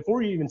issues. So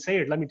before you even say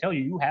it, let me tell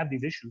you, you have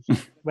these issues,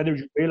 whether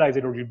you realize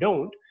it or you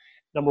don't,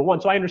 number one.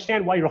 So I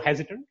understand why you're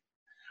hesitant.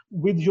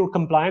 With your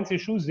compliance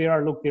issues, there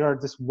are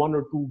just one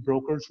or two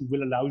brokers who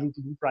will allow you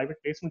to do private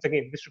placements.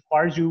 Again, this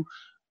requires you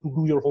to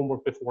do your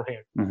homework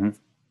beforehand,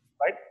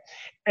 right?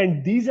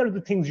 And these are the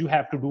things you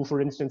have to do.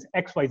 For instance,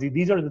 XYZ,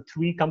 these are the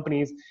three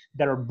companies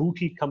that are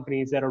boutique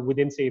companies that are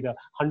within, say, the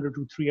 $100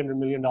 to $300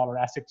 million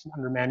assets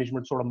under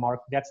management sort of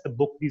mark. That's the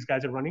book these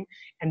guys are running,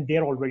 and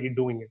they're already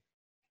doing it.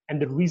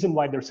 And the reason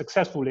why they're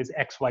successful is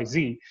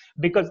XYZ,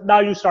 because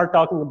now you start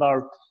talking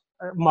about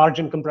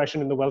margin compression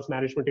in the wealth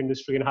management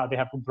industry and how they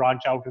have to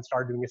branch out and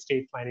start doing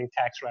estate planning,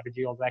 tax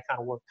strategy, all that kind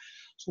of work.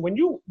 So when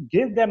you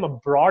give them a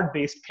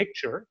broad-based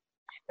picture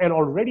and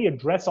already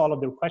address all of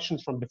their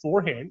questions from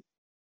beforehand,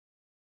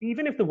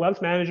 even if the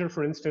wealth manager,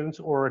 for instance,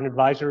 or an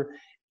advisor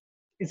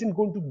isn't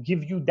going to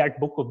give you that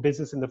book of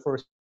business in the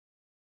first,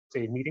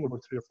 say, meeting or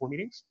 3 or 4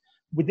 meetings,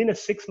 within a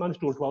 6 months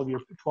to a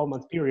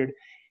 12-month period,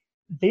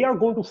 they are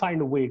going to find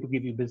a way to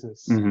give you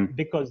business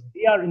because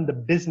they are in the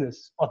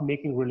business of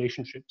making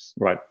relationships.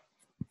 Right.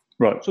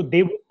 Right. So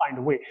they will find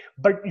a way.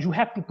 But you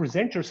have to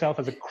present yourself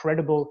as a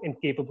credible and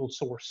capable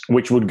source.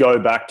 Which would go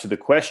back to the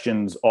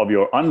questions of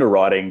your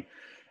underwriting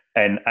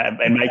and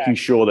making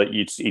sure that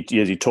it's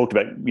as you talked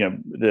about,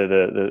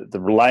 the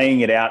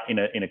laying it out in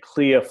a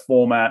clear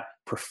format,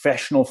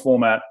 professional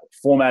format,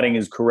 formatting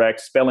is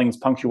correct, spellings,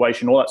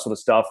 punctuation, all that sort of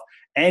stuff,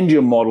 and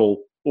your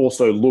model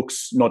also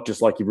looks not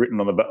just like you've written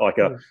on the like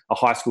a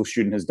high school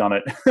student has done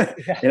it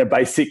in a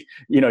basic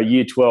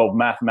year 12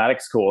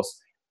 mathematics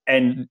course,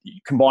 and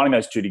combining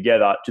those two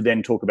together to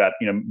then talk about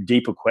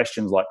deeper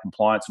questions like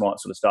compliance and all that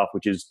sort of stuff,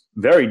 which is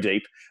very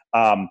deep.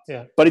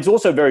 But it's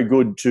also very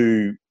good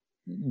to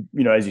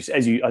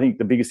as you I think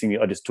the biggest thing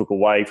that I just took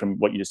away from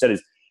what you just said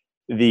is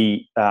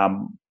the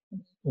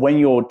when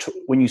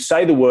you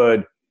say the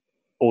word,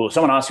 or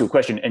someone asks you a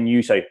question and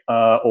you say,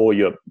 or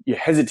you're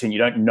hesitant, you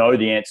don't know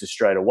the answer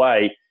straight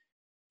away,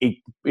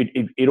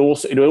 it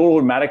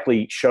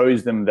automatically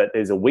shows them that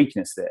there's a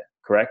weakness there,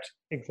 correct?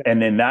 Exactly. And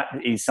then that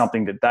is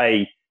something that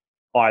they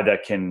either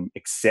can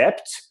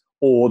accept,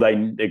 or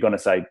they're going to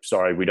say,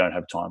 sorry, we don't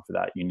have time for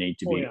that. You need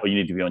to be, or you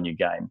need to be on your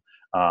game.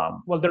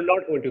 Well, they're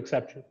not going to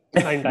accept you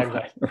 9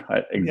 times.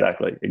 Right.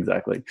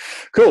 Exactly.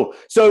 Cool.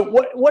 So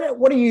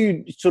what are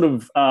you sort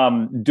of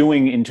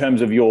doing in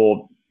terms of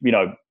your,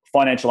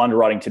 financial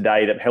underwriting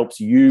today that helps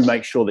you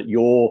make sure that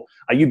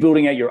are you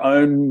building out your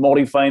own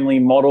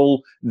multifamily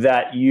model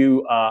that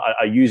you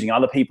are using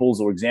other people's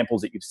or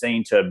examples that you've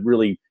seen to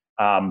really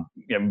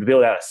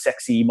build out a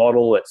sexy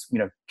model that's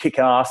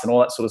kick-ass and all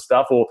that sort of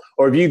stuff, or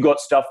have you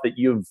got stuff that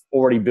you've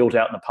already built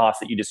out in the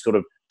past that you just sort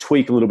of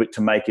tweak a little bit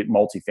to make it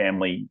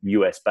multifamily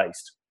US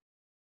based?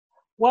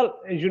 Well,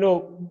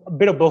 a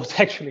bit of both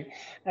actually.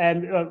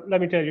 And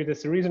let me tell you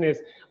this, the reason is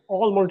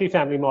all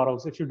multifamily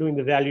models, if you're doing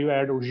the value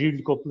add or yield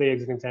co-play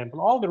as an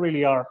example, all they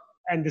really are,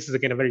 and this is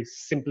again a very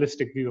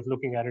simplistic view of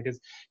looking at it, is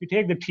you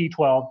take the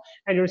T12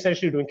 and you're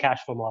essentially doing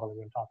cash flow modeling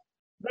on top.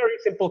 Very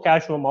simple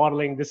cash flow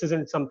modeling. This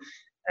isn't some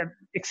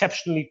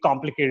exceptionally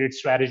complicated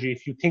strategy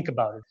if you think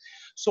about it.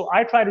 So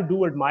I try to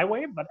do it my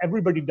way, but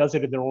everybody does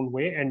it in their own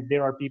way. And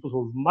there are people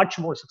who are much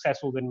more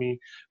successful than me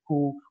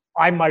who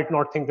I might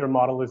not think their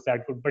model is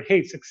that good, but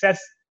hey, success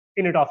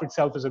in and of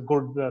itself is a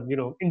good,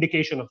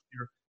 indication of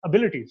your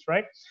abilities,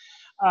 right?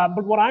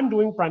 But what I'm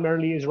doing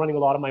primarily is running a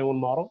lot of my own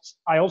models.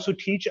 I've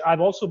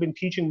also been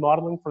teaching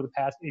modeling for the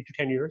past 8 to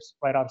 10 years,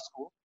 right out of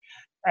school.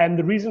 And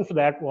the reason for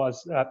that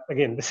was,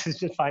 again, this is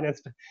just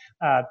finance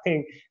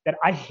thing, that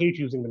I hate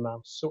using the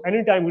mouse. So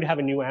anytime we'd have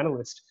a new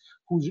analyst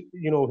who's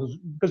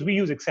because we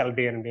use Excel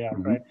day in and day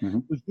out, right?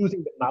 Who's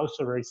using the mouse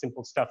for very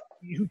simple stuff,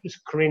 you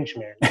just cringe,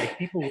 man. Like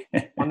people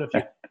make fun of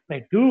you.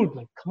 Like, dude,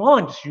 come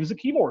on, just use the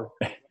keyboard,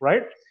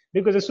 right?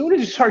 Because as soon as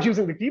you start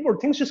using the keyboard,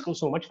 things just go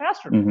so much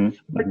faster.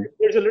 But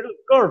there's a little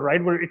curve,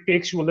 right, where it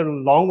takes you a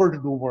little longer to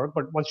do work.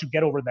 But once you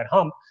get over that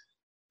hump,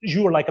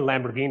 you are like a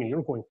Lamborghini.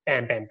 You're going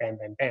bam, bam, bam,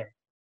 bam, bam.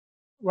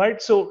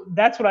 Right? So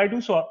that's what I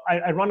do. So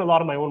I run a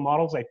lot of my own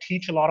models. I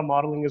teach a lot of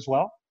modeling as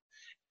well.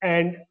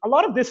 And a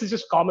lot of this is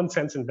just common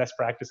sense and best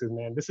practices,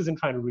 man. This isn't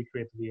trying to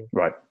recreate the wheel.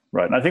 Right.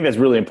 And I think that's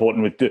really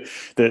important with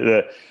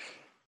the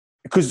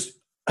because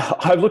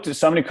I've looked at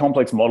so many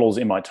complex models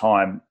in my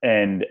time,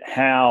 and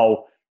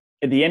how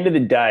at the end of the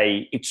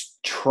day, it's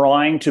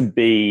trying to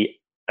be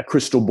a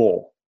crystal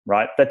ball.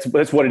 right?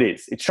 That's what it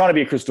is. It's trying to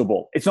be a crystal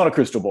ball. It's not a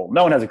crystal ball.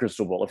 No one has a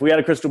crystal ball. If we had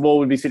a crystal ball,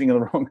 we'd be sitting in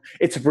the wrong.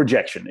 It's a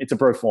projection. It's a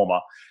pro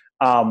forma.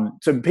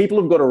 So people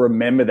have got to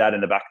remember that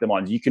in the back of their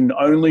minds. You can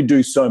only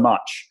do so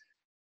much.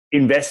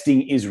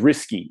 Investing is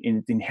risky,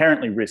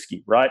 inherently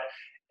risky, right?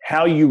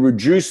 How you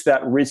reduce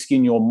that risk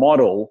in your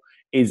model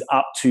is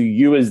up to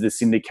you as the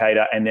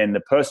syndicator and then the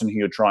person who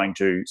you're trying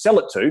to sell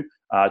it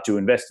to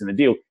invest in the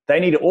deal. They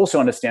need to also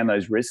understand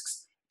those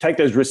risks, take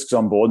those risks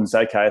on board and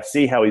say, okay, I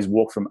see how he's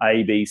walked from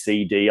A, B,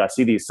 C, D. I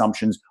see the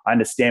assumptions. I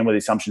understand where the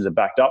assumptions are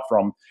backed up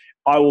from.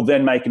 I will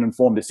then make an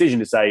informed decision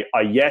to say,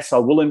 yes, I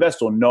will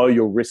invest, or no,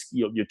 you're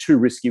too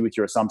risky with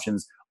your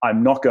assumptions.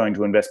 I'm not going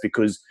to invest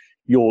because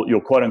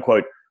you're quote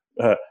unquote,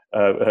 I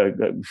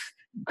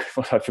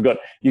forgot,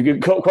 you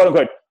can quote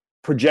unquote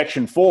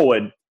projection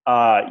forward,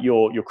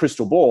 your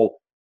crystal ball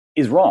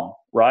is wrong,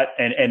 right?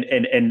 And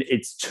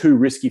it's too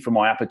risky for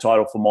my appetite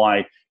or for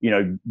my,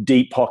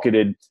 deep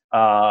pocketed,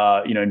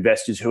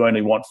 investors who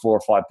only want 4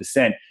 or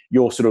 5%.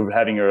 You're sort of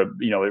having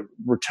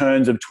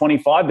returns of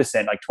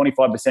 25%. Like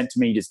 25% to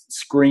me just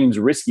screams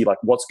risky. Like,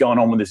 what's going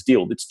on with this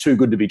deal? It's too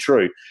good to be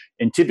true.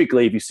 And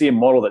typically, if you see a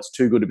model that's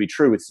too good to be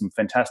true with some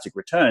fantastic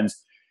returns,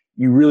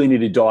 you really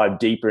need to dive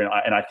deeper.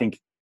 And I think,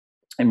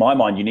 in my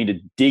mind, you need to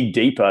dig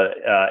deeper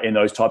in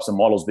those types of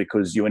models,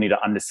 because you need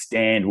to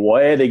understand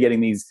where they're getting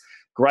these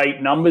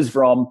great numbers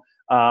from.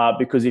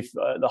 Because if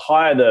the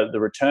higher the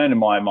return, in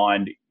my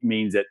mind,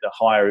 means that the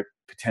higher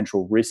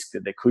potential risk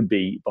that there could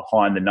be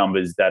behind the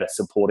numbers that are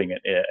supporting it.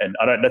 And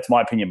that's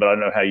my opinion, but I don't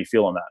know how you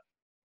feel on that.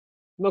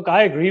 Look,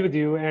 I agree with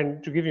you.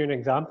 And to give you an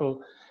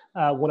example,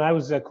 when I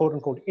was quote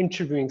unquote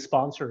interviewing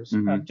sponsors,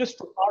 just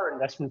for our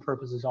investment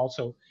purposes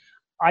also,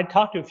 I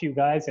talked to a few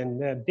guys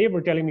and they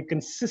were telling me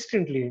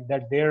consistently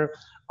that their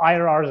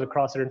IRRs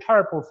across their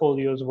entire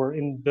portfolios were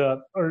in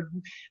the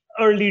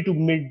early to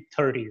mid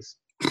 30s.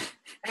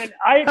 And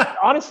I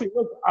honestly,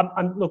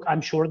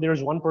 I'm sure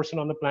there's one person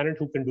on the planet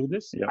who can do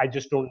this. Yeah. I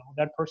just don't know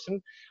that person.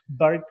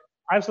 But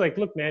I was like,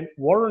 look, man,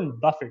 Warren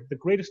Buffett, the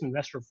greatest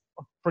investor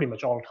of pretty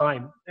much all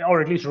time, or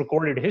at least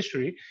recorded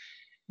history,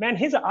 man,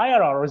 his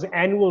IRR, his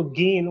annual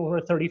gain over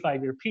a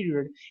 35-year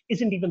period,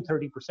 isn't even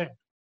 30%.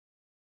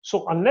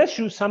 So unless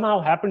you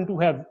somehow happen to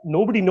have,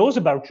 nobody knows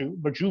about you,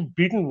 but you've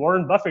beaten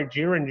Warren Buffett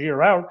year in,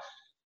 year out,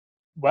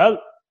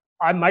 well,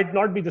 I might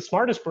not be the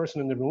smartest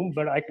person in the room,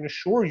 but I can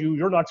assure you,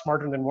 you're not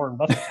smarter than Warren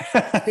Buffett.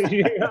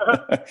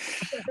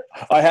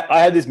 I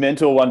had this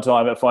mentor one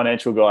time, a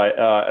financial guy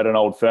at an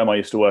old firm I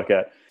used to work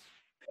at.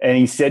 And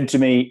he said to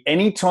me,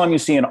 anytime you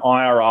see an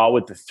IRR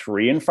with the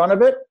 3 in front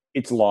of it,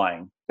 it's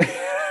lying.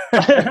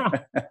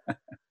 When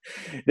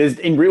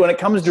it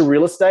comes to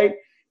real estate,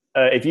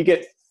 if you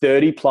get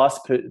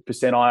 30+%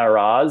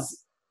 IRRs,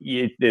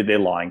 they're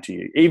lying to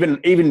you.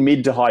 Even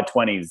mid to high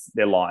 20s,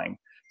 they're lying.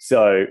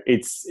 So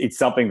it's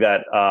something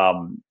that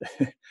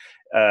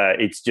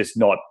it's just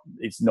not.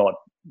 It's not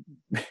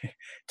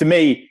to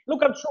me.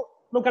 Look,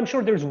 I'm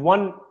sure there's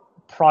one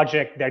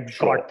project that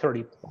got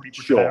 30, 40%.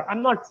 Sure.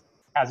 I'm not,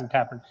 hasn't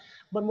happened.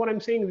 But what I'm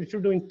saying is, if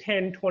you're doing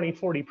 10, 20,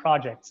 40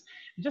 projects,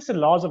 just the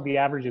laws of the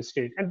average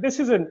estate, and this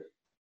is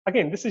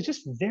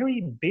just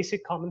very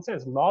basic common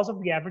sense. Laws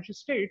of the average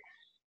estate.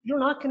 You're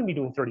not going to be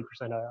doing 30%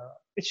 IRR.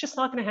 It's just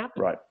not going to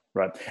happen.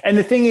 Right. And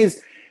the thing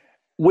is,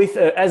 with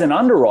as an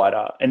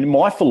underwriter, and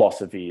my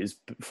philosophy is,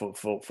 for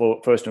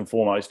first and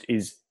foremost,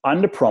 is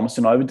under promise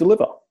and over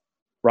deliver.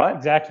 Right?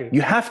 Exactly.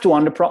 You have to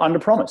under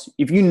promise.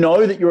 If you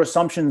know that your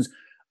assumptions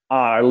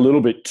are a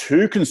little bit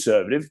too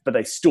conservative, but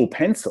they still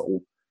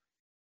pencil,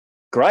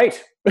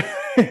 great.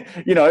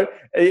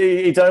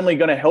 It's only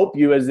going to help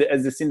you as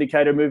the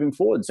syndicator moving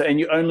forward. So, and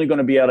you're only going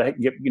to be able to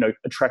get,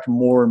 attract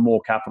more and more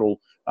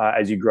capital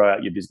as you grow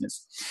out your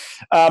business.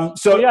 I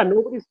just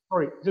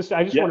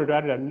wanted to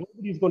add to that.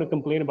 Nobody's going to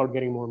complain about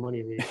getting more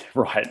money. Really.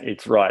 Right.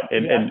 It's right.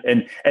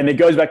 And it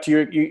goes back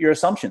to your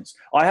assumptions.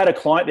 I had a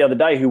client the other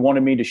day who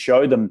wanted me to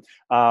show them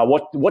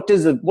what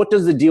does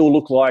the deal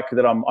look like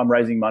that I'm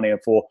raising money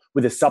for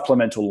with a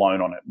supplemental loan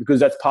on it,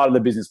 because that's part of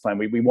the business plan.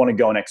 We want to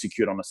go and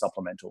execute on a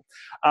supplemental.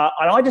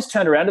 And I just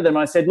turned around to them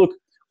and I said, look,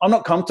 I'm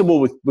not comfortable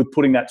with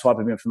putting that type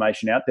of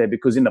information out there,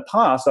 because in the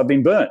past I've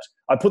been burnt.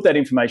 I put that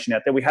information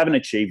out there. We haven't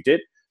achieved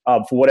it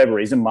for whatever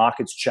reason.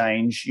 Markets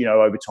change,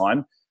 over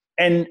time.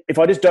 And if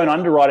I just don't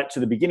underwrite it to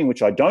the beginning,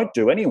 which I don't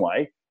do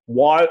anyway,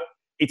 why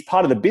it's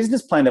part of the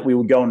business plan that we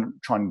would go and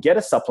try and get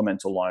a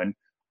supplemental loan.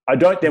 I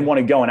don't then want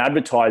to go and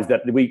advertise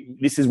that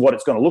this is what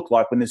it's going to look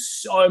like when there's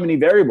so many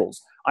variables.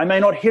 I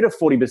may not hit a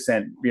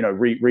 40%,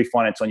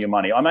 refinance on your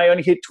money. I may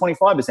only hit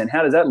 25%.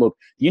 How does that look?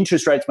 The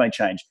interest rates may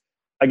change.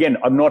 Again,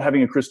 I'm not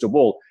having a crystal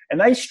ball. And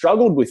they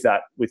struggled with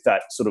that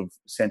sort of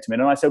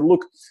sentiment. And I said,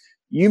 look,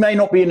 you may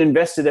not be an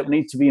investor that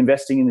needs to be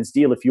investing in this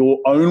deal if you're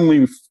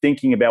only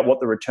thinking about what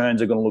the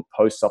returns are going to look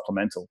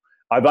post-supplemental.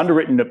 I've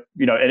underwritten,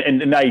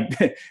 and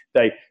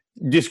they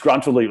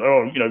disgruntledly,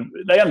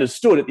 they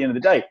understood at the end of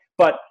the day.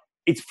 But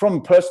it's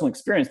from personal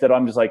experience that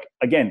I'm just like,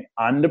 again,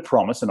 under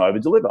promise and over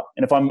deliver.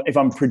 And if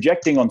I'm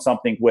projecting on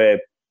something where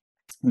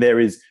there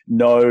is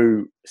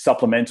no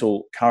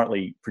supplemental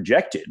currently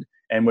projected,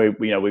 and we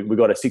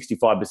got a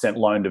 65%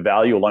 loan to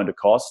value or loan to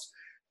cost,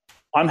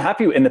 I'm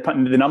happy, and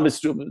the numbers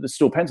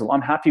still pencil.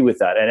 I'm happy with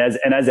that.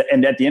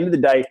 And at the end of the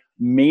day,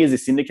 me as a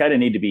syndicator I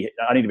need to be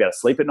able to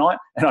sleep at night,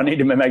 and I need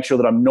to make sure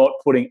that I'm not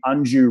putting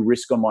undue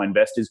risk on my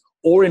investors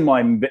or in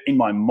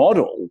my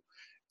model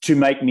to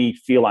make me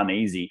feel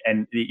uneasy.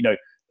 And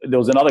there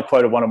was another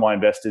quote of one of my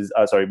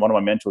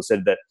mentors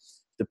said that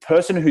the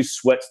person who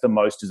sweats the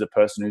most is the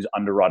person who's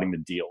underwriting the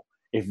deal.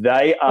 If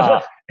they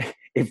are,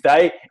 if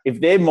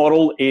their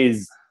model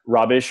is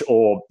rubbish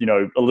or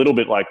a little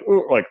bit like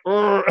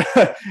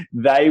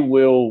they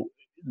will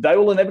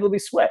inevitably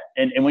sweat.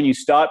 And when you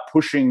start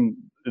pushing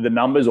the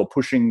numbers or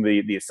pushing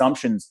the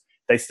assumptions,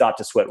 they start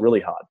to sweat really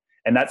hard.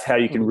 And that's how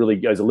you can really,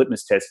 as a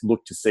litmus test,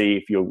 look to see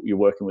if you're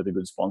working with a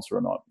good sponsor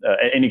or not.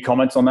 Any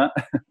comments on that?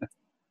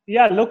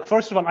 Yeah, look,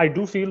 first of all, I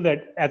do feel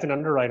that as an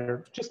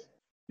underwriter, just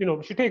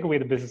if you take away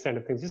the business end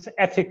of things, just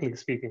ethically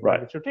speaking,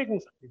 right? If you're taking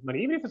somebody's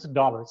money, even if it's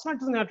 $1, it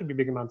doesn't have to be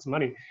big amounts of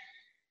money.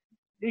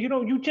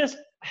 You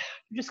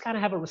just kind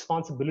of have a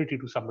responsibility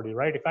to somebody,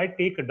 right? If I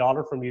take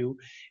 $1 from you,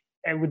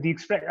 and with the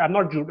I'm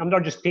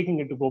not just taking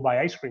it to go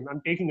buy ice cream.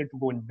 I'm taking it to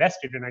go invest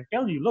it, and I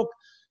tell you, look,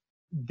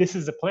 this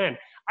is the plan.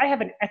 I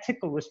have an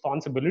ethical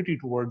responsibility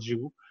towards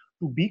you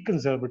to be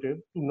conservative,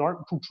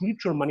 to treat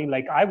your money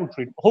like I would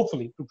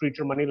hopefully to treat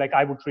your money like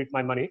I would treat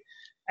my money,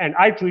 and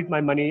I treat my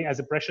money as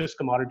a precious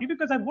commodity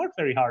because I've worked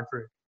very hard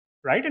for it,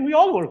 right? And we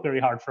all work very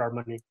hard for our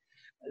money.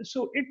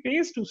 So it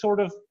pays to sort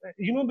of,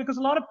 because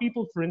a lot of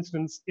people, for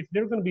instance, if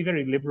they're going to be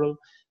very liberal,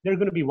 they're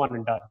going to be one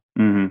and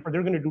done, or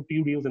they're going to do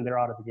 2 deals and they're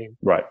out of the game.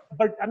 Right.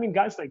 But I mean,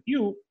 guys like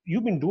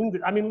you've been doing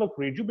this. I mean, look,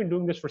 Reid, you've been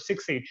doing this for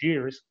 6-8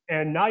 years,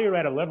 and now you're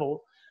at a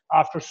level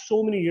after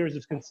so many years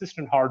of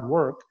consistent hard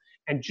work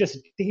and just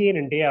day in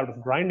and day out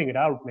of grinding it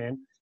out, man,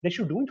 that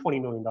you're doing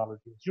 $20 million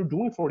deals. You're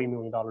doing $40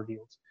 million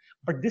deals.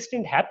 But this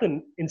didn't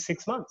happen in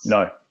 6 months.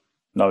 No,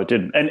 it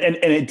didn't. And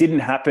it didn't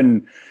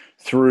happen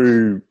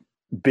through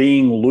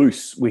being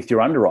loose with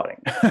your underwriting,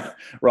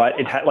 right?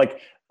 It had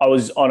I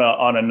was on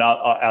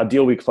our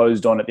deal we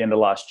closed on at the end of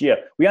last year.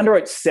 We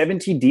underwrote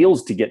 70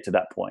 deals to get to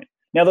that point.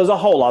 Now there's a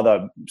whole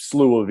other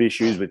slew of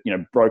issues with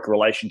broker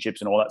relationships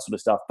and all that sort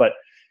of stuff, but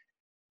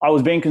I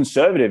was being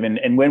conservative.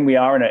 And when we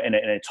are in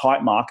a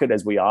tight market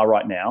as we are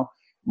right now,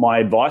 my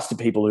advice to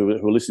people who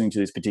are listening to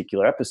this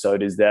particular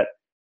episode is that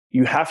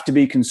you have to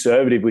be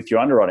conservative with your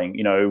underwriting.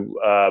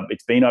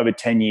 It's been over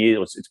 10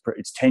 years.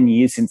 It's 10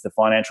 years since the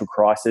financial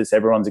crisis.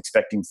 Everyone's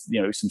expecting,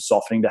 some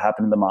softening to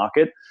happen in the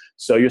market.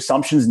 So your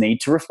assumptions need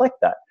to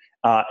reflect that.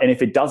 And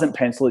if it doesn't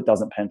pencil, it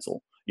doesn't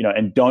pencil.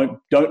 And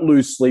don't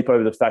lose sleep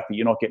over the fact that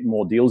you're not getting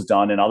more deals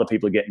done and other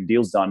people are getting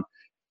deals done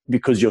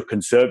because you're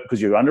conservative,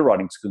 because your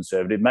underwriting's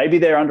conservative. Maybe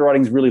their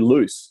underwriting's really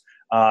loose.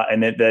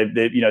 And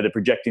they're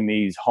projecting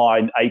these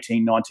high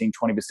 18, 19,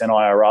 20%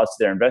 IRRs to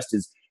their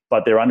investors,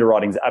 but their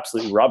underwriting is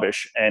absolutely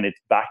rubbish, and it's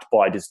backed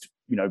by just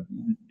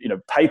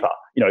paper,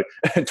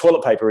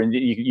 toilet paper, and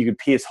you could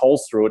pierce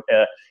holes through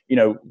it,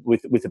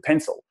 with a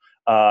pencil.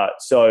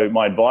 So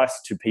my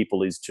advice to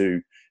people is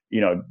to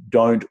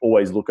don't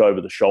always look over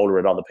the shoulder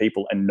at other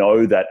people, and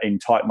know that in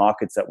tight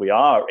markets that we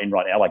are in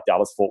right now, like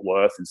Dallas, Fort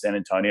Worth, and San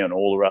Antonio, and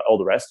all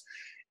the rest,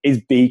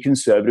 is be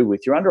conservative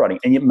with your underwriting,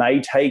 and it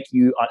may take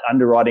you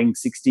underwriting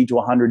 60 to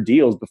 100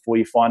 deals before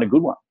you find a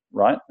good one,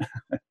 right?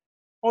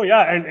 Oh,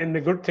 yeah. And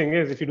the good thing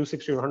is if you do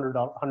 60 or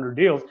 100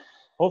 deals,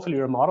 hopefully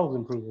your models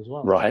improve as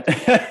well. Right.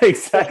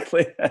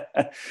 Exactly.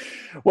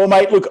 Well,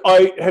 mate, look,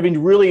 I have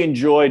really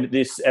enjoyed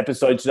this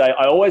episode today.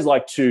 I always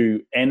like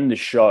to end the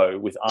show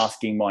with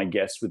asking my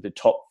guests with the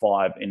top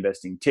 5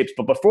 investing tips.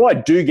 But before I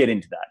do get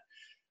into that,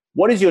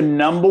 what is your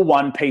number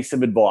one piece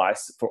of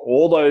advice for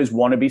all those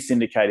wannabe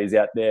syndicators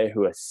out there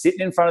who are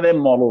sitting in front of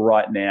their model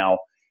right now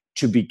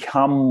to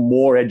become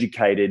more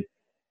educated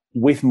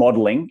with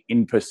modeling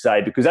in per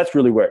se, because that's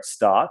really where it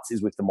starts,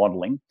 is with the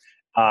modeling,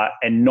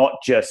 and not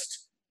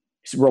just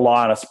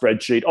rely on a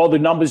spreadsheet. Oh, the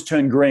numbers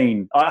turn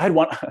green. I had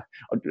one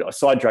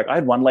sidetrack. I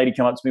had one lady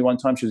come up to me one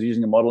time. She was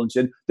using a model and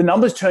said, the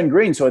numbers turn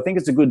green, so I think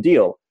it's a good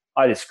deal.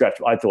 I just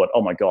scratched. I thought,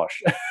 oh my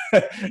gosh,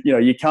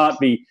 you can't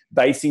be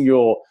basing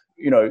your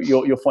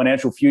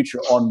financial future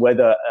on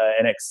whether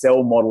an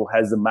Excel model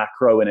has a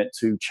macro in it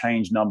to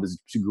change numbers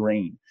to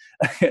green.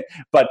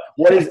 But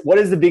what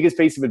is the biggest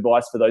piece of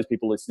advice for those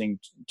people listening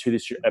to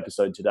this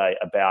episode today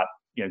about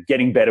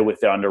getting better with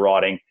their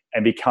underwriting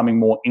and becoming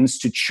more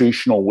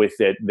institutional with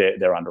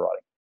their underwriting?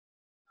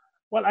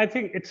 Well, I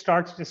think it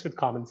starts just with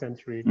common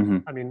sense, Reid. Mm-hmm.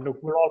 I mean, look,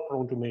 we're all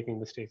prone to making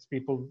mistakes.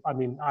 I've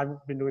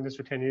been doing this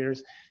for 10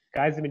 years.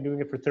 Guys have been doing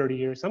it for 30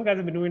 years. Some guys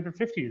have been doing it for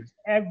 50 years.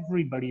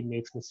 Everybody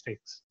makes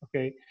mistakes,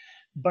 okay?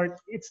 But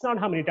it's not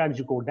how many times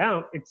you go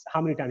down, it's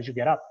how many times you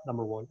get up,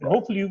 number one. And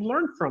hopefully you've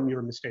learned from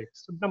your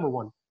mistakes. So number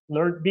one,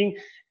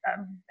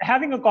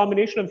 having a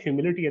combination of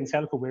humility and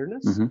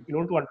self-awareness, mm-hmm. to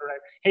understand,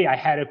 hey, I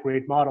had a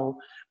great model,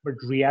 but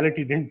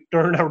reality didn't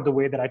turn out the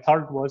way that I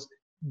thought it was.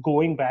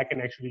 Going back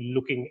and actually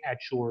looking at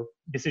your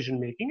decision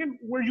making and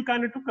where you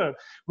kind of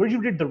where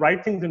you did the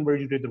right things and where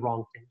you did the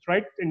wrong things,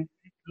 right? And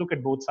look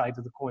at both sides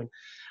of the coin.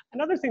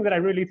 Another thing that I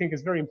really think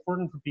is very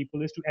important for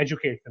people is to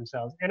educate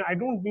themselves. And I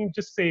don't mean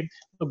just say,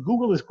 look,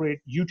 Google is great,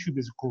 YouTube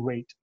is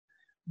great.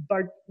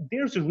 But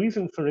there's a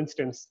reason, for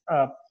instance,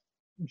 a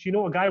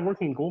guy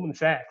working in Goldman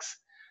Sachs,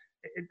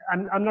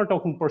 I'm not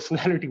talking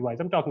personality-wise,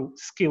 I'm talking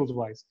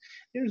skills-wise.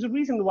 There's a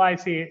reason why I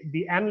say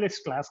the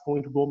analyst class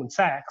going to Goldman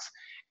Sachs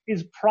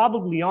is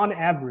probably on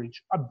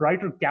average a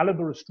brighter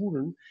caliber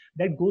student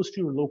that goes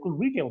to your local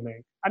retail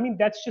bank. I mean,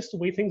 that's just the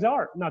way things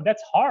are. Now,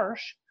 that's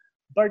harsh,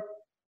 but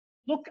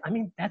look, I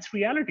mean, that's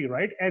reality,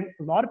 right? And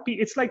a lot of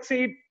people, it's like,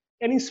 say,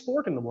 any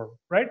sport in the world,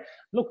 right?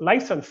 Look,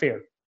 life's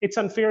unfair. It's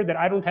unfair that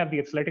I don't have the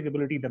athletic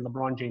ability that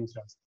LeBron James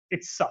does.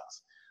 It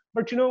sucks.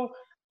 But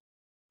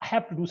I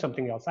have to do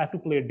something else. I have to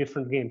play a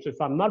different game. So if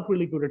I'm not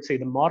really good at, say,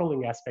 the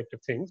modeling aspect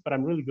of things, but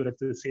I'm really good at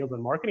the sales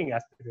and marketing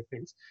aspect of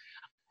things,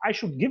 I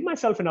should give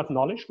myself enough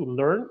knowledge to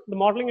learn the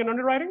modeling and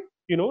underwriting,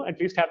 at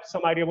least have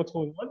some idea what's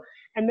going on,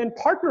 and then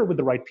partner with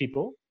the right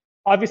people,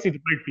 obviously the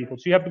right people.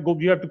 So you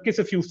have to kiss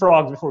a few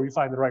frogs before you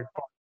find the right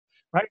frog,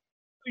 right?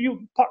 So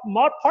you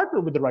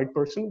partner with the right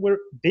person where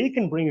they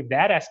can bring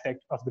that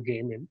aspect of the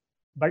game in,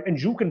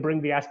 and you can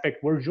bring the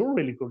aspect where you're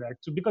really good at.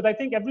 So because I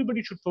think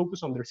everybody should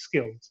focus on their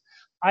skills.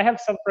 I have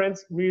some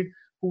friends, Reed,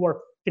 who are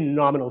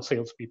phenomenal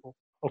salespeople.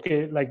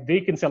 Okay, like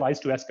they can sell ice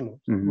to Eskimos,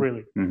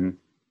 really. Mm-hmm.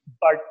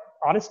 But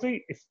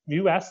honestly, if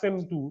you ask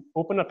them to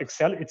open up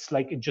Excel, it's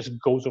like it just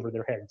goes over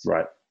their heads.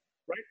 Right.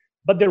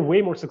 But they're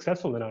way more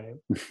successful than I am.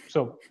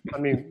 So, I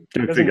mean,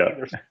 it doesn't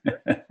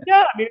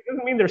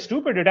mean they're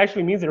stupid. It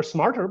actually means they're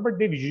smarter, but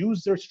they've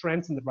used their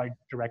strengths in the right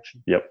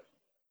direction. Yep.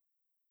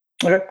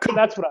 Okay,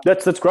 cool. So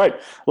that's great.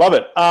 Love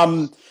it.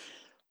 I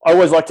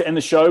always like to end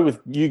the show with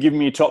you giving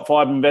me your top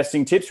 5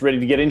 investing tips. Ready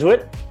to get into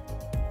it?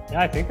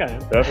 Yeah, I think I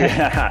am.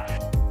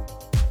 Perfect.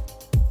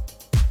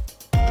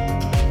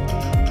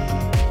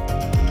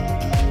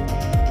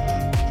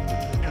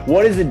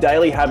 What is a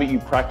daily habit you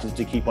practice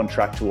to keep on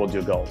track towards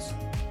your goals?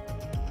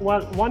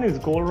 Well, one is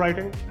goal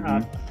writing.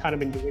 I've kind of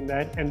been doing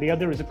that. And the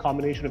other is a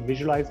combination of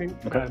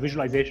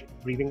visualization,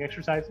 breathing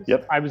exercises.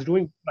 Yep. I was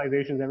doing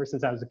visualizations ever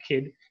since I was a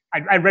kid.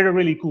 I read a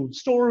really cool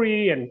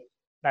story, and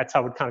that's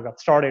how it kind of got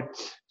started.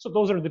 So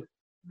those are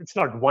it's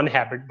not one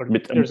habit, but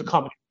there's a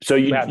combination. So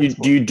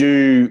do you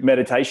do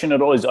meditation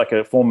at all? Is it like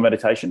a form of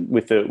meditation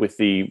with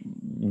the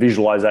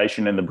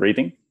visualization and the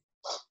breathing?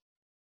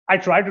 I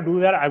try to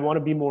do that. I want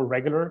to be more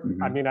regular.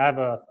 I mean, I have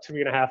a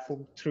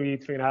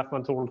 3.5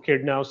 month old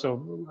kid now,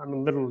 so I'm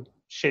a little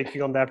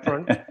shaky on that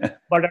front.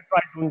 But I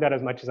try doing that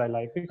as much as I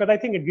like, because I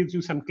think it gives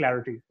you some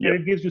clarity and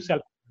it gives you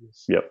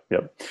self-awareness.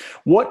 Yep.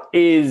 What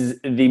is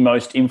the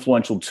most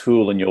influential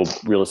tool in your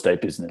real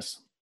estate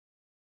business?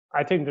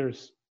 I think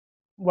there's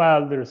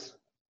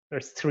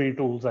 3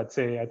 tools, I'd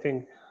say. I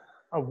think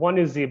one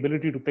is the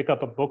ability to pick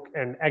up a book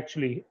and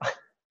actually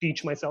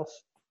teach myself.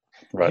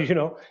 Right.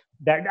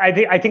 That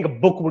I think a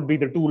book would be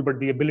the tool, but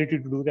the ability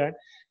to do that,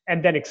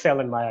 and then Excel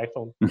and my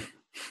iPhone,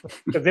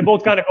 because they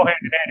both kind of go hand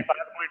in hand. If I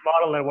have a great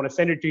model and I want to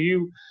send it to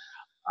you,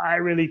 I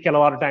really can a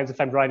lot of times if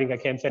I'm driving, I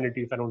can't send it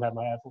to you if I don't have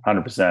my iPhone.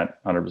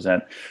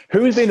 100%.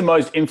 Who has been the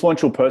most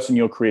influential person in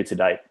your career to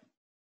date?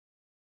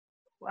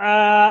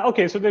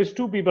 Okay, so there's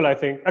 2 people, I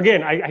think.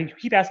 Again, I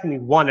keep asking me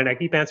one, and I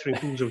keep answering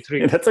 2 or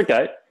 3. That's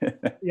okay.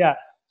 Yeah.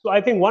 So I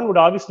think one would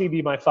obviously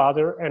be my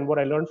father, and what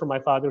I learned from my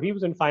father. He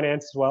was in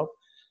finance as well.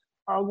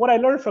 What I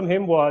learned from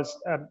him was,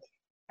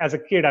 as a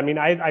kid, I mean,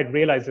 I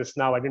realize this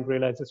now, I didn't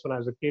realize this when I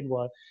was a kid,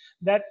 was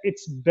that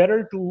it's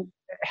better to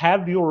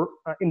have your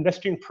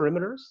investing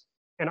perimeters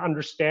and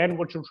understand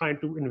what you're trying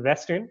to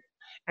invest in.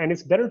 And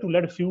it's better to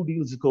let a few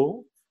deals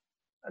go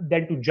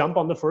than to jump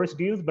on the first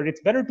deals, but it's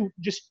better to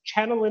just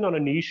channel in on a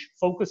niche,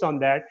 focus on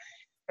that,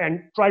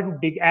 and try to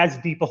dig as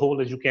deep a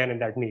hole as you can in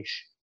that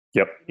niche.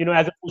 Yep.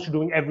 As opposed to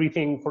doing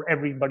everything for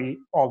everybody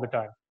all the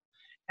time.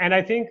 And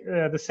I think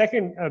the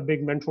second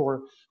big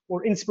mentor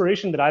or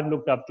inspiration that I've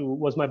looked up to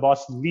was my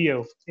boss,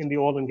 Leo, in the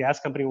oil and gas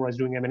company where I was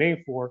doing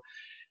M&A for.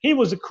 He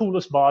was the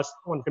coolest boss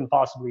one can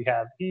possibly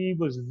have. He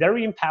was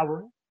very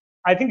empowering.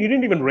 I think he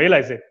didn't even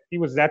realize it. He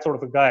was that sort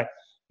of a guy.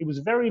 He was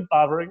very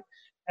empowering.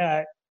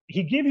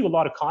 He gave you a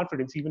lot of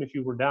confidence, even if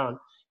you were down.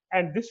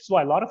 And this is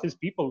why a lot of his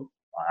people,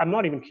 I'm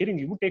not even kidding,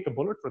 you would take a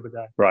bullet for the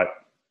guy. Right.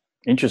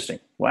 Interesting.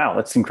 Wow,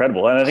 that's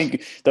incredible. And I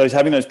think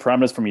having those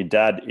parameters from your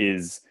dad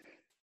is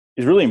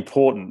really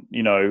important,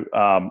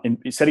 in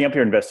setting up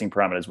your investing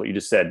parameters, what you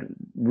just said,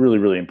 really,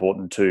 really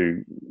important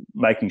to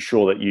making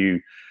sure that you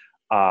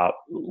are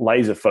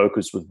laser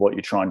focused with what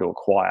you're trying to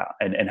acquire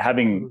and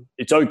having,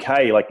 it's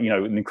okay, like,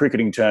 in the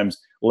cricketing terms,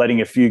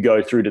 letting a few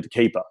go through to the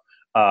keeper.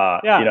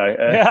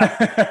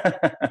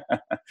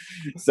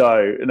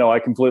 So, no, I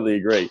completely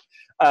agree.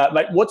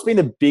 Mate, what's been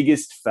the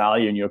biggest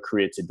failure in your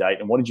career to date,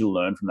 and what did you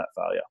learn from that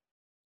failure?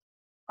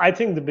 I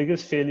think the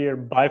biggest failure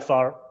by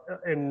far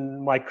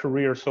in my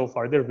career so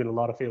far, there have been a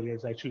lot of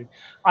failures actually.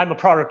 I'm a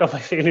product of my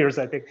failures,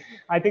 I think.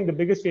 I think the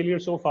biggest failure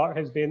so far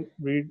has been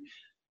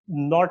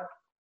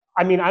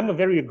I'm a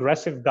very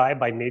aggressive guy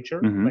by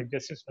nature, like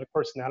this is my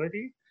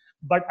personality,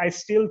 but I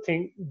still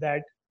think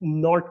that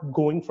not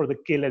going for the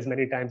kill as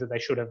many times as I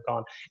should have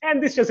gone.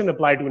 And this doesn't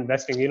apply to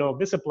investing.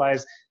 This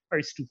applies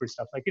very stupid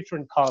stuff. Like if you're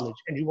in college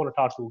and you want to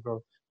talk to a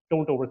girl,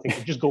 don't overthink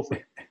it. Just go for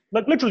it.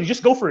 Like literally,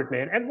 just go for it,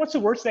 man. And what's the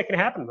worst that can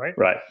happen, right?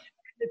 Right.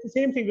 It's the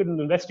same thing with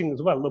investing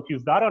as well. Look,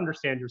 you've got to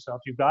understand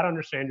yourself. You've got to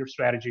understand your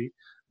strategy,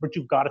 but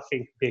you've got to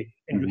think big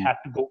and you have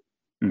to go.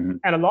 And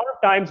a lot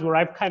of times where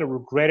I've kind of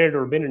regretted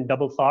or been in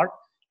double thought,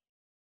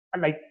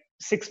 like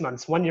 6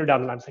 months, 1 year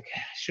down the line, I was like,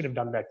 I should have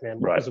done that, man.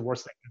 What was the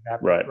worst thing that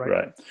happened?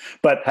 Right.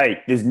 But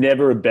hey, there's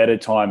never a better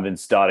time than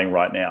starting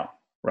right now,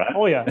 right?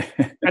 Oh, yeah.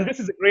 And this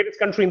is the greatest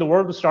country in the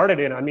world to start it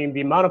in. I mean,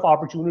 the amount of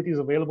opportunities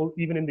available,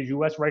 even in the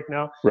US right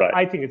now,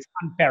 I think it's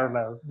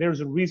unparalleled.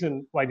 There's a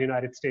reason why the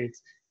United States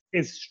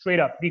is straight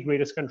up the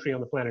greatest country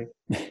on the planet.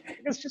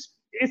 It's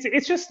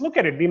just look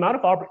at it. The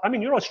amount of I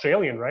mean, you're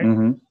Australian, right?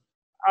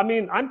 I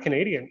mean, I'm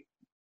Canadian.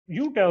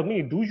 You tell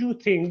me, do you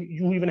think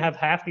you even have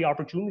half the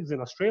opportunities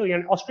in Australia?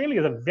 And Australia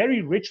is a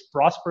very rich,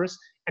 prosperous,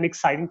 and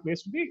exciting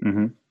place to be.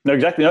 No,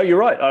 exactly. No, you're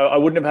right. I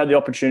wouldn't have had the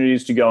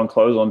opportunities to go and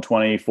close on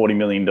 $20, $40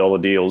 million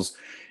deals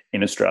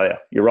in Australia.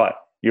 You're right.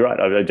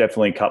 I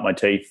definitely cut my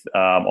teeth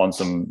on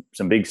some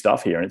big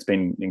stuff here, and it's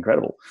been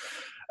incredible.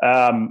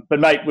 But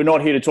mate, we're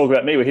not here to talk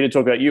about me. We're here to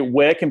talk about you.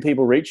 Where can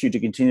people reach you to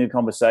continue the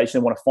conversation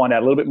and want to find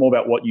out a little bit more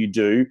about what you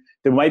do?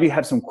 They maybe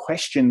have some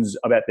questions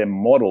about their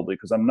model,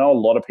 because I know a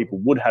lot of people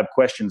would have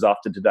questions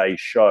after today's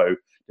show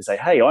to say,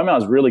 hey,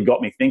 Omar's really got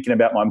me thinking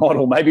about my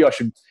model. Maybe I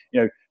should,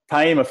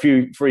 pay him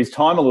for his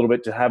time a little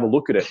bit to have a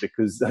look at it,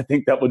 because I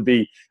think that would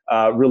be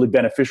really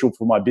beneficial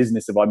for my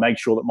business if I make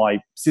sure that my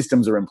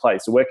systems are in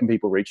place. So where can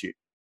people reach you?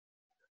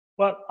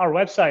 Well, our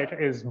website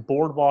is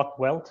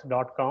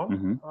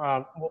boardwalkwealth.com.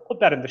 We'll put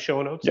that in the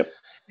show notes. Yep.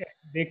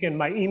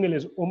 My email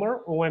is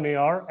Omar,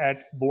 OMAR,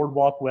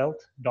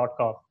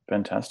 @boardwalkwealth.com.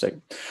 Fantastic.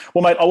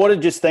 Well, mate, I want to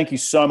just thank you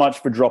so much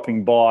for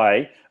dropping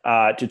by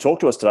to talk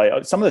to us today.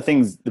 Some of the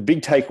things, the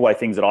big takeaway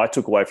things that I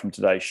took away from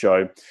today's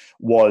show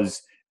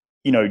was,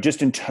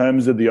 just in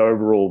terms of the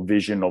overall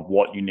vision of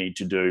what you need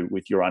to do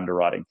with your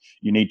underwriting.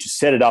 You need to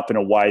set it up in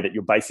a way that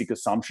your basic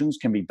assumptions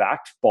can be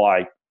backed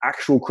by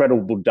actual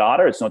credible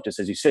data. It's not just,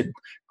 as you said,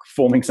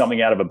 forming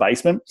something out of a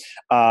basement.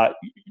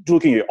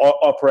 Looking at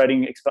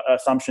operating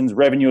assumptions,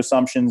 revenue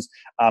assumptions,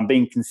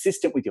 being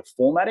consistent with your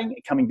formatting,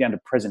 coming down to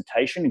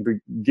presentation,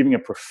 and giving a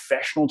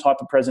professional type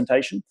of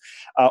presentation.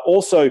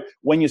 Also,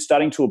 when you're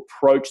starting to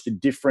approach the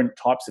different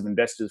types of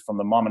investors, from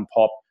the mom and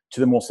pop to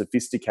the more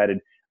sophisticated,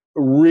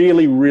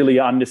 really, really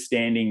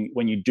understanding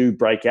when you do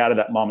break out of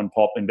that mom and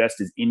pop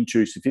investors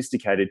into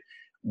sophisticated,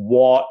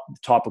 what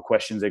type of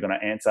questions they're going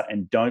to answer,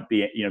 and don't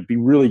be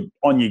really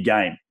on your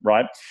game,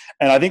 right?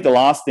 And I think the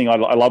last thing, I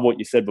love what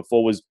you said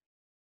before, was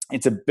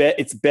it's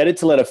better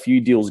to let a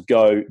few deals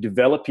go,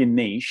 develop your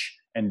niche,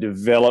 and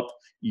develop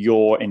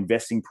your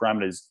investing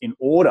parameters in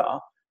order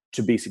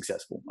to be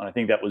successful. And I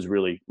think that was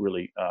really,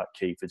 really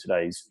key for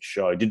today's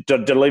show. Did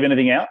I leave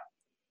anything out?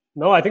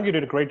 No, I think you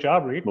did a great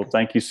job, Reed. Well,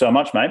 thank you so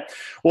much, mate.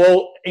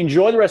 Well,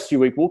 enjoy the rest of your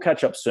week. We'll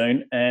catch up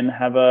soon, and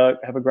have a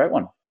great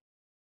one.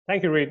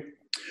 Thank you, Reed.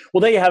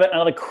 Well, there you have it.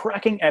 Another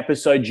cracking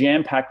episode,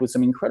 jam-packed with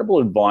some incredible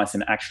advice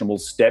and actionable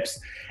steps.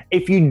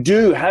 If you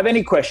do have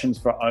any questions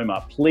for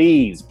Omar,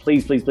 please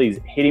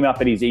hit him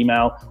up at his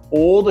email.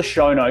 All the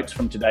show notes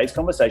from today's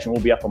conversation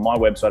will be up on my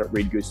website at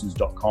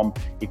reedgoosens.com.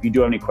 If you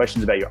do have any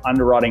questions about your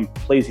underwriting,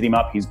 please hit him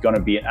up. He's going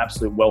to be an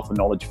absolute wealth of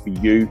knowledge for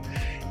you.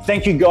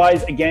 Thank you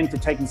guys again for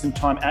taking some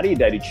time out of your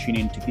day to tune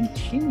in to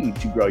continue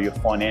to grow your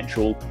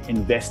financial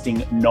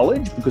investing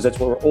knowledge, because that's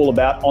what we're all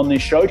about on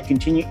this show, to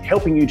continue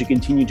helping you to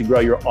continue to grow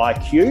your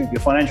IQ,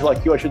 your financial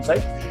IQ, I should say.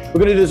 We're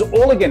going to do this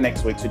all again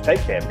next week, so take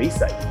care, be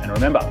safe, and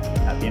remember,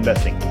 happy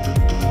investing.